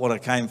 I got what I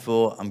came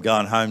for. I'm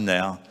going home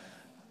now.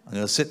 I'm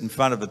going to sit in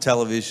front of a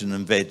television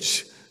and veg.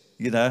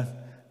 You know,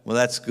 well,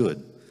 that's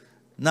good.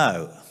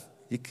 No,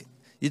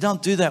 you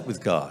don't do that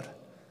with God.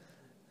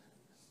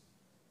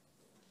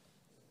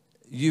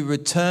 You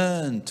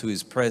return to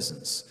his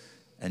presence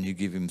and you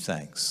give him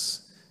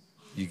thanks.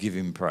 You give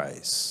him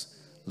praise.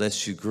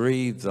 Lest you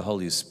grieve the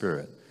Holy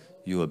Spirit.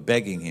 You are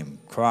begging him,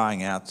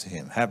 crying out to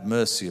him, have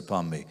mercy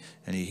upon me.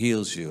 And he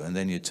heals you. And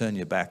then you turn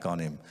your back on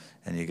him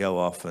and you go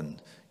off and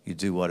you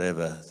do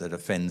whatever that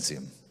offends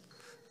him.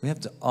 We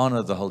have to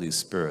honor the Holy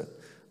Spirit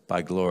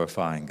by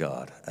glorifying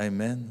God.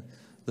 Amen.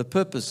 The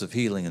purpose of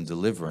healing and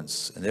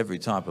deliverance and every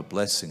type of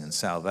blessing and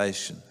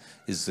salvation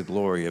is the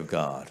glory of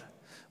God.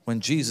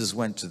 When Jesus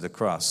went to the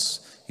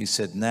cross, he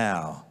said,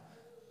 now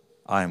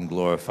I am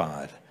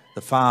glorified.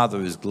 The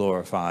Father is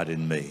glorified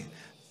in me.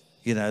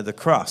 You know, the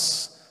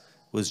cross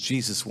was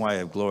Jesus'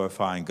 way of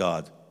glorifying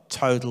God.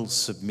 Total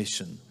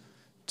submission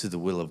to the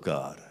will of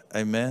God.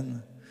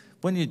 Amen.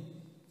 When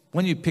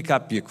you pick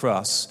up your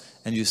cross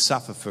and you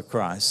suffer for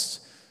Christ,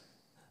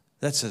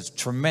 that's a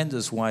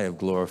tremendous way of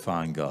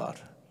glorifying God.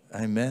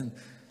 Amen.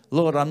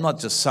 Lord, I'm not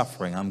just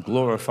suffering, I'm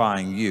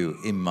glorifying you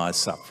in my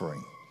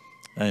suffering.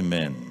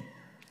 Amen.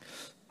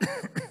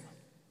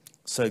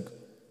 So,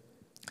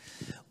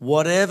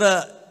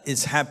 whatever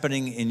is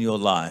happening in your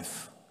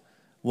life,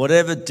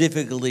 whatever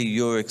difficulty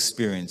you're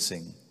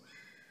experiencing,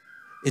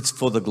 it's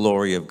for the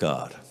glory of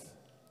God.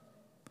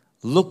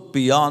 Look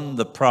beyond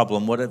the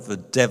problem, whatever the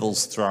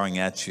devil's throwing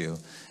at you,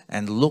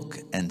 and look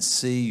and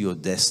see your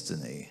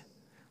destiny.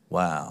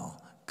 Wow,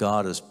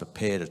 God has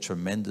prepared a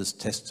tremendous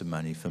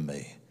testimony for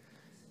me.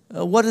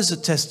 What is a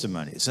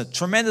testimony? It's a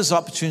tremendous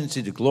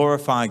opportunity to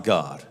glorify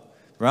God,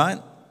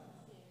 right?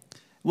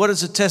 What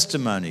is a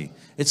testimony?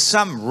 It's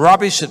some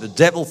rubbish that the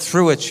devil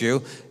threw at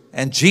you,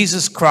 and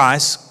Jesus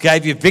Christ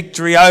gave you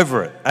victory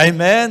over it.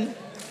 Amen?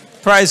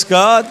 Praise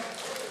God.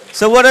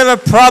 So whatever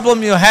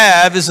problem you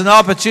have is an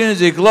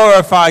opportunity to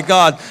glorify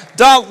God.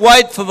 Don't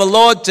wait for the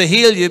Lord to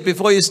heal you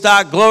before you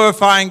start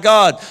glorifying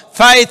God.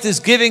 Faith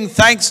is giving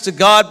thanks to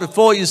God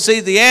before you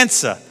see the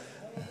answer.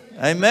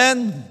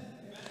 Amen?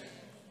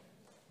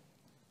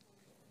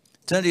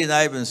 Turn to your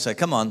neighbor and say,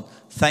 come on,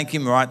 thank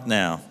him right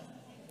now.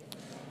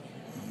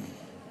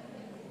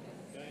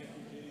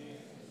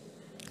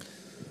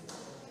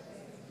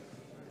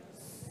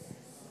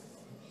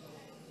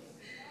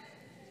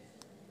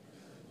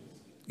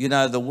 You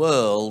know, the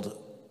world,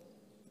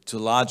 to a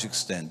large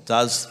extent,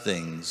 does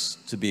things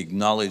to be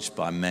acknowledged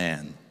by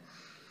man.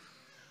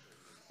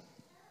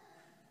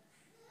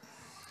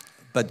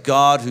 But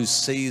God, who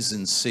sees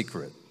in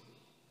secret,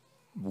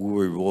 will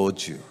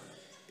reward you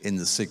in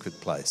the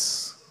secret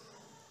place.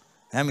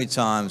 How many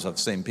times I've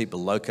seen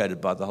people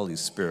located by the Holy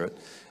Spirit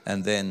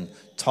and then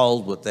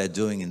told what they're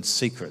doing in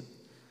secret.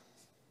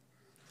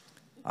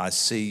 I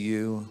see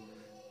you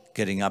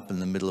getting up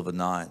in the middle of the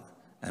night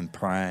and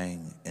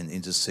praying and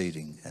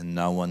interceding, and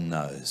no one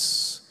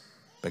knows.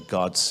 But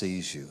God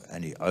sees you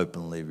and he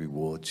openly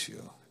rewards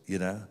you. You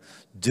know,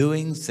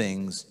 doing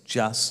things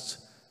just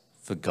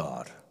for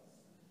God.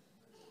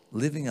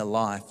 Living a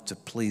life to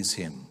please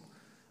him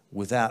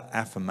without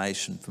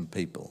affirmation from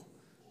people.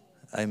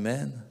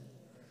 Amen.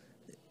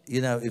 You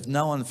know, if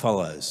no one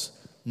follows,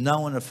 no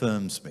one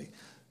affirms me,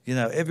 you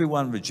know,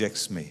 everyone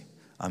rejects me,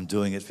 I'm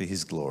doing it for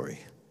his glory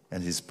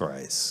and his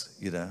praise,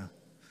 you know.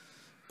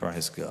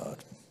 Praise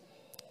God.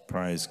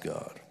 Praise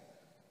God.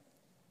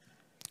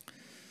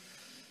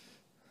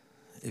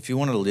 If you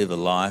want to live a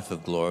life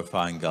of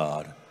glorifying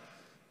God,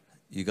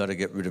 you got to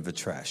get rid of the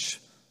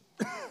trash.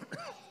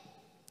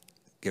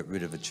 Get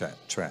rid of the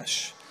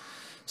trash.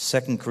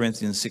 2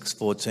 Corinthians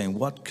 6:14,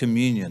 what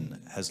communion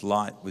has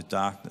light with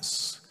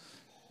darkness?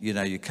 You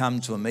know, you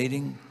come to a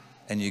meeting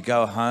and you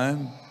go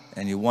home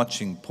and you're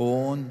watching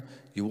porn,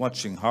 you're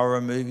watching horror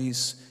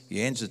movies,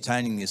 you're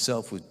entertaining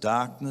yourself with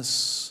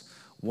darkness.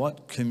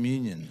 What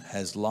communion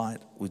has light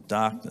with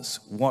darkness?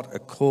 What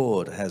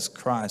accord has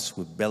Christ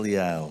with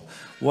Belial?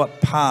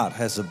 What part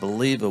has a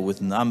believer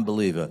with an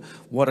unbeliever?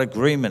 What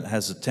agreement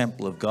has the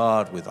temple of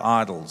God with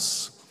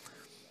idols?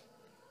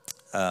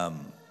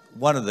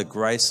 One of the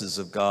graces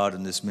of God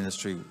in this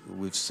ministry,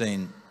 we've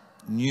seen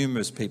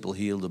numerous people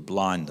healed of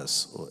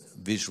blindness or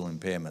visual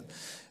impairment.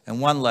 And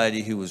one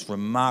lady who was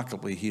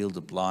remarkably healed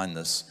of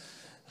blindness,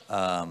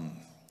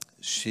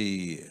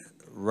 she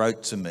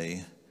wrote to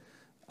me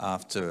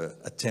after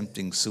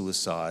attempting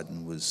suicide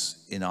and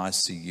was in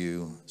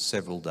ICU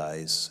several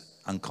days,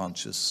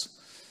 unconscious.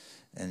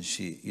 And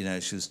she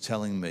was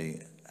telling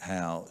me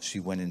how she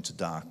went into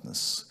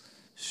darkness.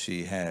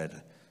 She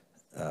had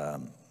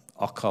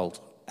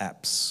occult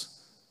apps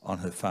on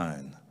her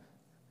phone,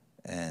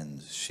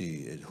 and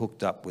she had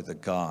hooked up with a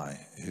guy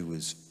who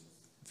was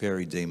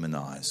very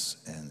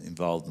demonized and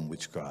involved in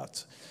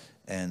witchcraft,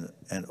 and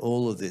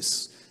all of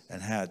this,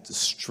 and how it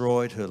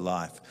destroyed her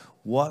life.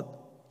 What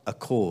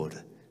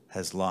accord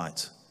has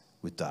light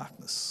with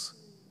darkness?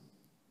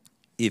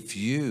 If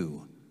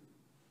you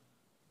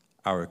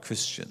are a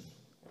Christian,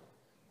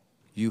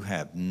 you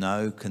have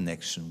no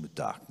connection with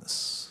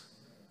darkness.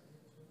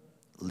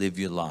 Live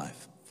your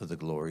life for the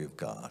glory of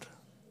God.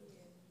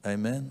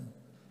 Amen.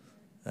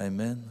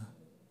 Amen.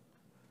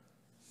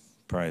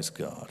 Praise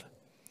God.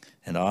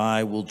 And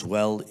I will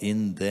dwell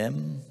in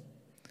them,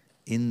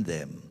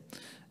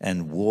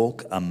 and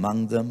walk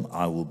among them.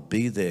 I will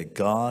be their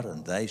God,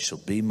 and they shall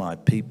be my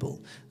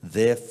people.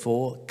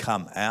 Therefore,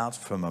 come out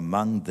from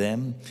among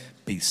them.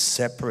 Be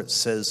separate,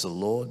 says the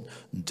Lord.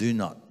 Do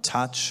not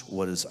touch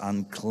what is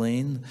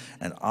unclean,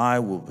 and I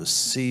will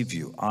receive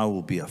you. I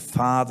will be a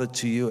father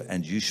to you,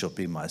 and you shall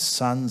be my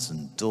sons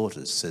and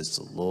daughters, says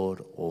the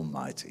Lord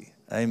Almighty.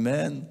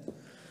 Amen.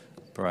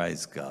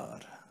 Praise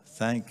God.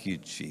 Thank you,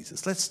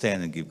 Jesus. Let's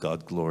stand and give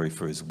God glory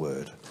for his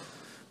word.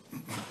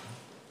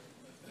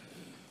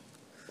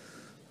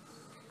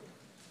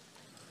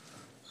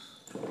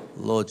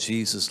 Lord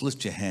Jesus,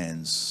 lift your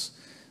hands.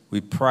 We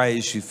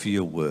praise you for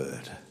your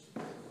word.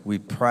 We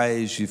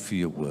praise you for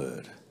your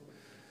word.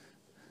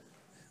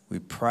 We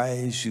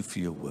praise you for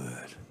your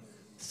word.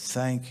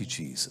 Thank you,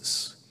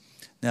 Jesus.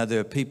 Now, there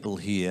are people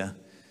here,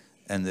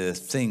 and there are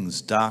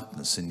things,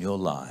 darkness in your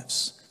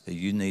lives that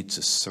you need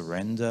to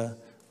surrender,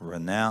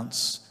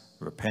 renounce,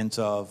 repent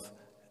of,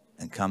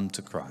 and come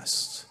to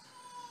Christ.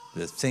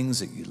 There are things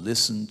that you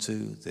listen to.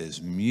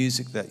 There's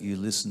music that you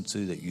listen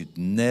to that you'd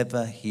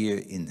never hear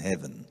in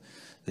heaven.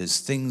 There's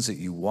things that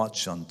you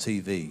watch on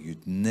TV.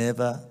 You'd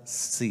never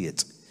see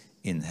it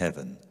in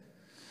heaven.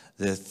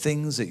 There are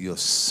things that you're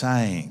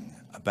saying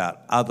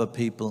about other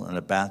people and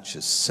about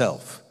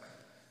yourself,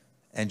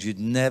 and you'd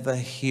never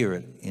hear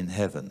it in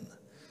heaven.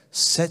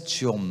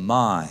 Set your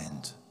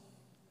mind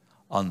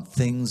on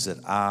things that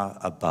are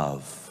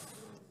above,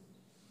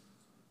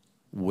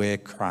 where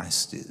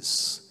Christ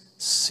is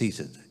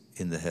seated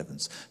in the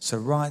heavens. So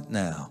right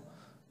now,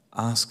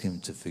 ask him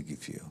to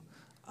forgive you.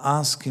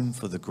 Ask him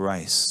for the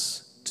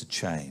grace to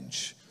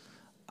change.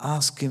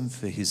 Ask him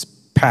for his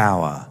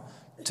power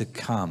to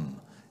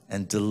come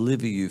and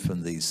deliver you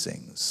from these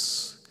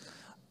things.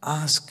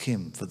 Ask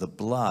him for the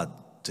blood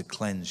to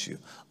cleanse you.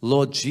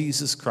 Lord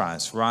Jesus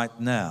Christ, right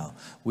now,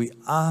 we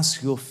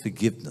ask your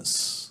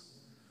forgiveness.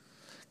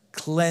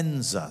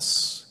 Cleanse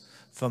us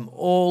from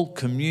all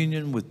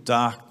communion with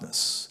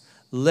darkness.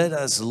 Let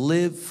us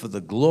live for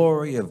the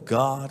glory of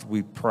God,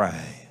 we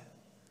pray.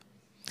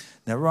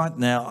 Now, right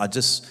now, I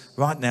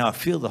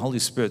feel the Holy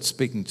Spirit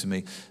speaking to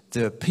me.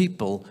 There are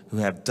people who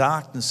have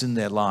darkness in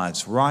their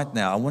lives. Right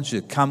now, I want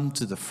you to come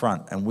to the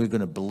front, and we're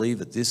going to believe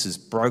that this is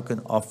broken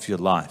off your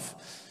life.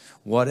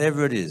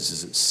 Whatever it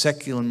is it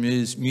secular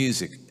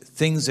music,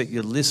 things that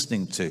you're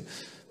listening to,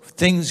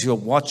 things you're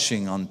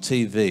watching on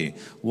TV,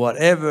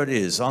 whatever it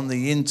is on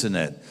the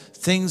internet,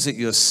 things that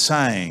you're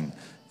saying,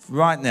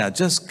 right now,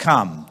 just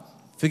come.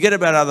 Forget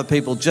about other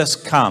people,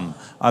 just come.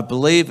 I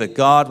believe that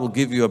God will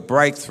give you a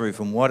breakthrough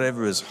from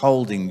whatever is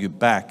holding you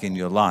back in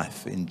your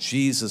life. In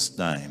Jesus'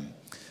 name.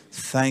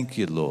 Thank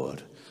you,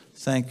 Lord.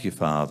 Thank you,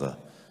 Father.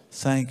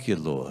 Thank you,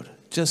 Lord.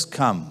 Just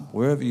come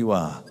wherever you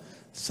are.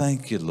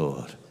 Thank you,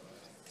 Lord.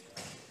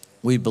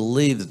 We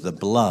believe that the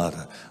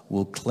blood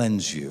will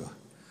cleanse you.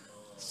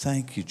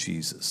 Thank you,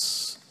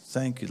 Jesus.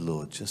 Thank you,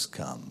 Lord. Just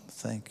come.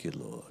 Thank you,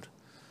 Lord.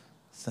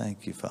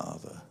 Thank you,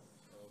 Father.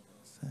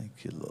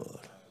 Thank you,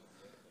 Lord.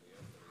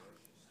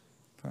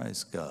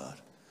 Praise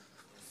God.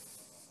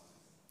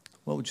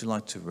 What would you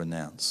like to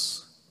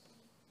renounce?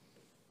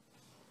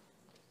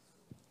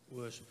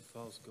 Worship of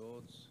false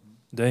gods.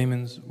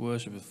 Demons,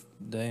 worship of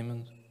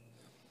demons.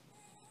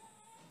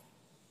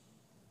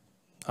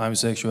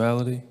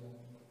 Homosexuality.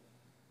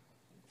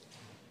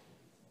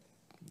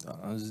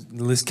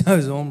 The list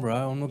goes on,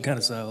 bro. I'm not going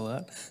to say all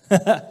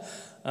that.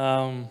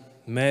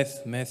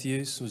 Meth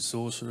use was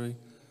sorcery,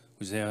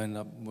 was how I ended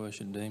up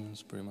worshipping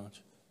demons, pretty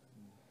much.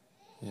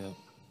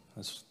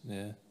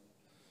 Yeah.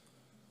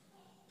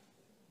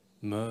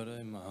 Murder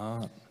in my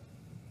heart,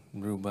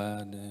 real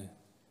bad. Yeah.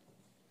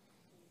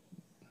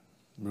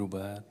 Real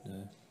bad.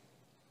 Yeah.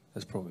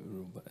 That's probably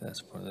real bad.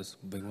 That's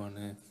a big one.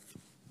 Yeah.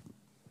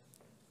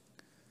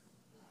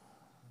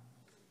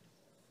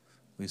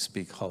 We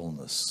speak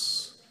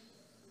wholeness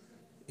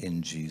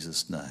in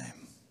Jesus'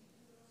 name.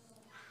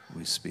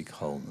 We speak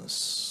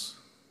wholeness.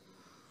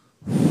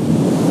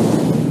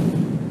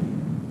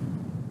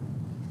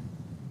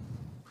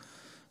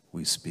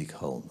 We speak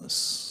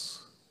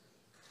wholeness.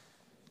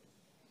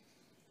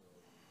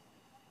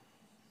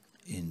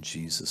 In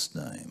Jesus'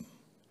 name.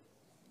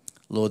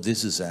 Lord,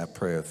 this is our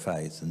prayer of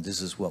faith, and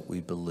this is what we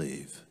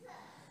believe,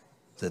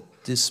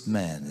 that this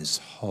man is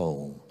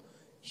whole,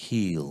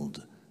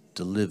 healed,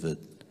 delivered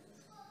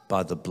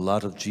by the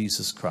blood of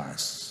Jesus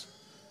Christ.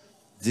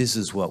 This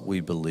is what we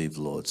believe,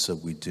 Lord, so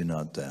we do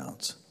not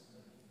doubt.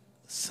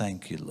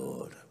 Thank you,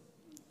 Lord.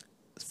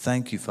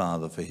 Thank you,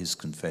 Father, for his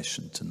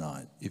confession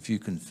tonight. If you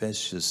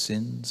confess your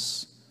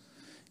sins,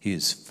 he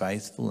is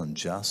faithful and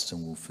just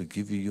and will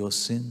forgive you your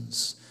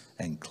sins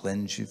and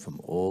cleanse you from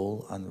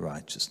all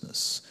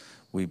unrighteousness.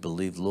 We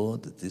believe,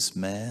 Lord, that this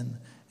man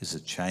is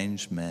a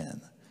changed man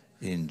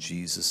in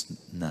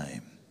Jesus'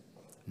 name.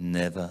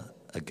 Never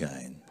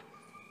again.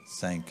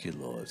 Thank you,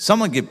 Lord.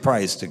 Someone give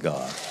praise to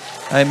God.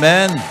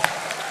 Amen.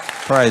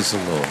 Praise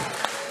the Lord.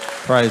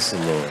 Praise the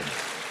Lord.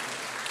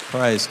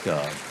 Praise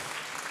God.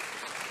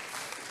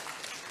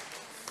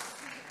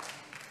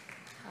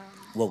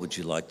 What would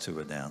you like to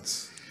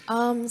announce?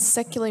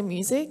 Secular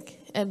music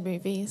and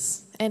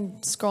movies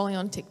and scrolling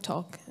on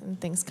TikTok and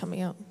things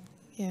coming up.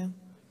 Yeah.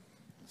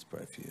 Let's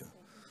pray for you.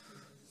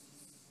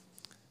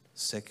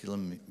 Secular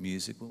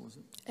music, what was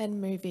it?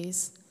 And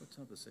movies. What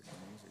type of secular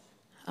music?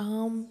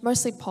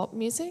 Mostly pop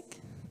music.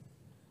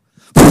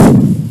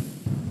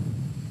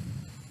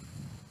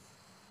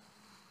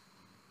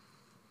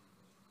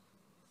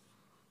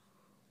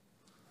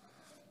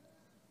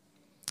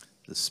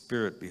 The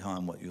spirit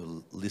behind what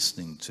you're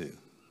listening to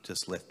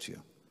just left you.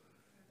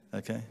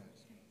 Okay?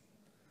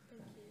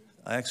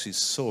 I actually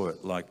saw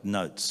it like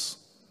notes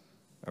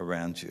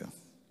around you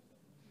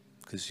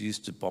because you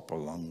used to bop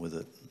along with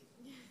it.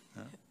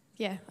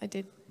 Yeah, I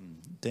did.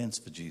 Dance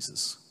for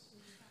Jesus.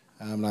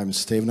 My name is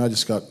Stephen. I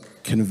just got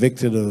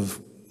convicted of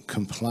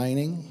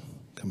complaining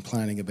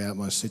about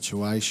my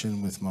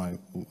situation with my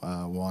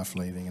wife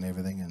leaving and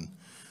everything, and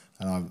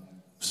I'm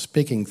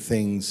speaking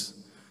things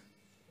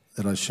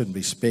that I shouldn't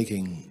be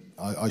speaking.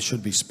 I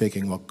should be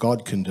speaking what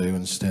God can do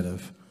instead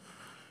of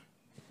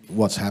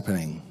what's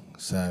happening.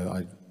 So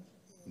I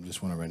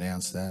just want to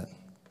renounce that.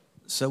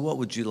 So what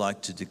would you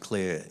like to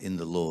declare in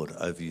the Lord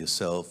over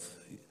yourself,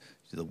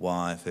 the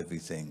wife,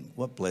 everything?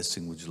 What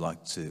blessing would you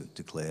like to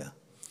declare?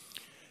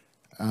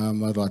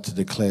 I'd like to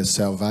declare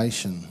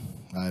salvation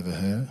over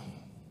her.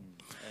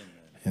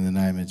 In the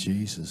name of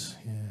Jesus,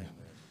 yeah.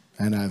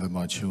 And over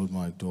my children,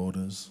 my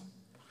daughters,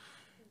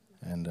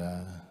 and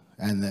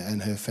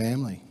her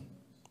family.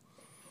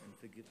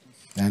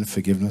 And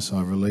forgiveness.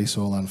 I release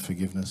all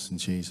unforgiveness in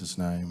Jesus'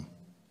 name.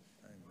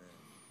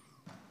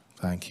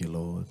 Thank you,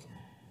 Lord.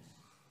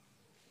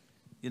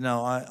 You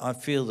know, I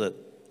feel that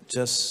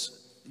just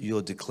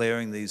your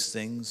declaring these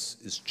things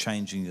is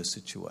changing your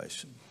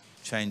situation,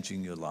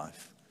 changing your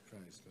life.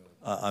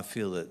 I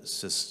feel that it's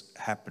just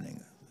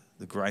happening.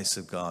 The grace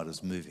of God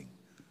is moving.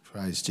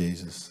 Praise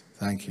Jesus.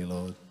 Thank you,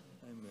 Lord.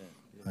 Amen.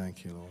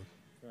 Thank you, Lord.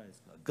 Praise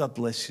God. God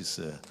bless you,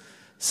 sir.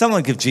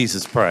 Someone give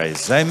Jesus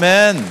praise.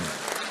 Amen.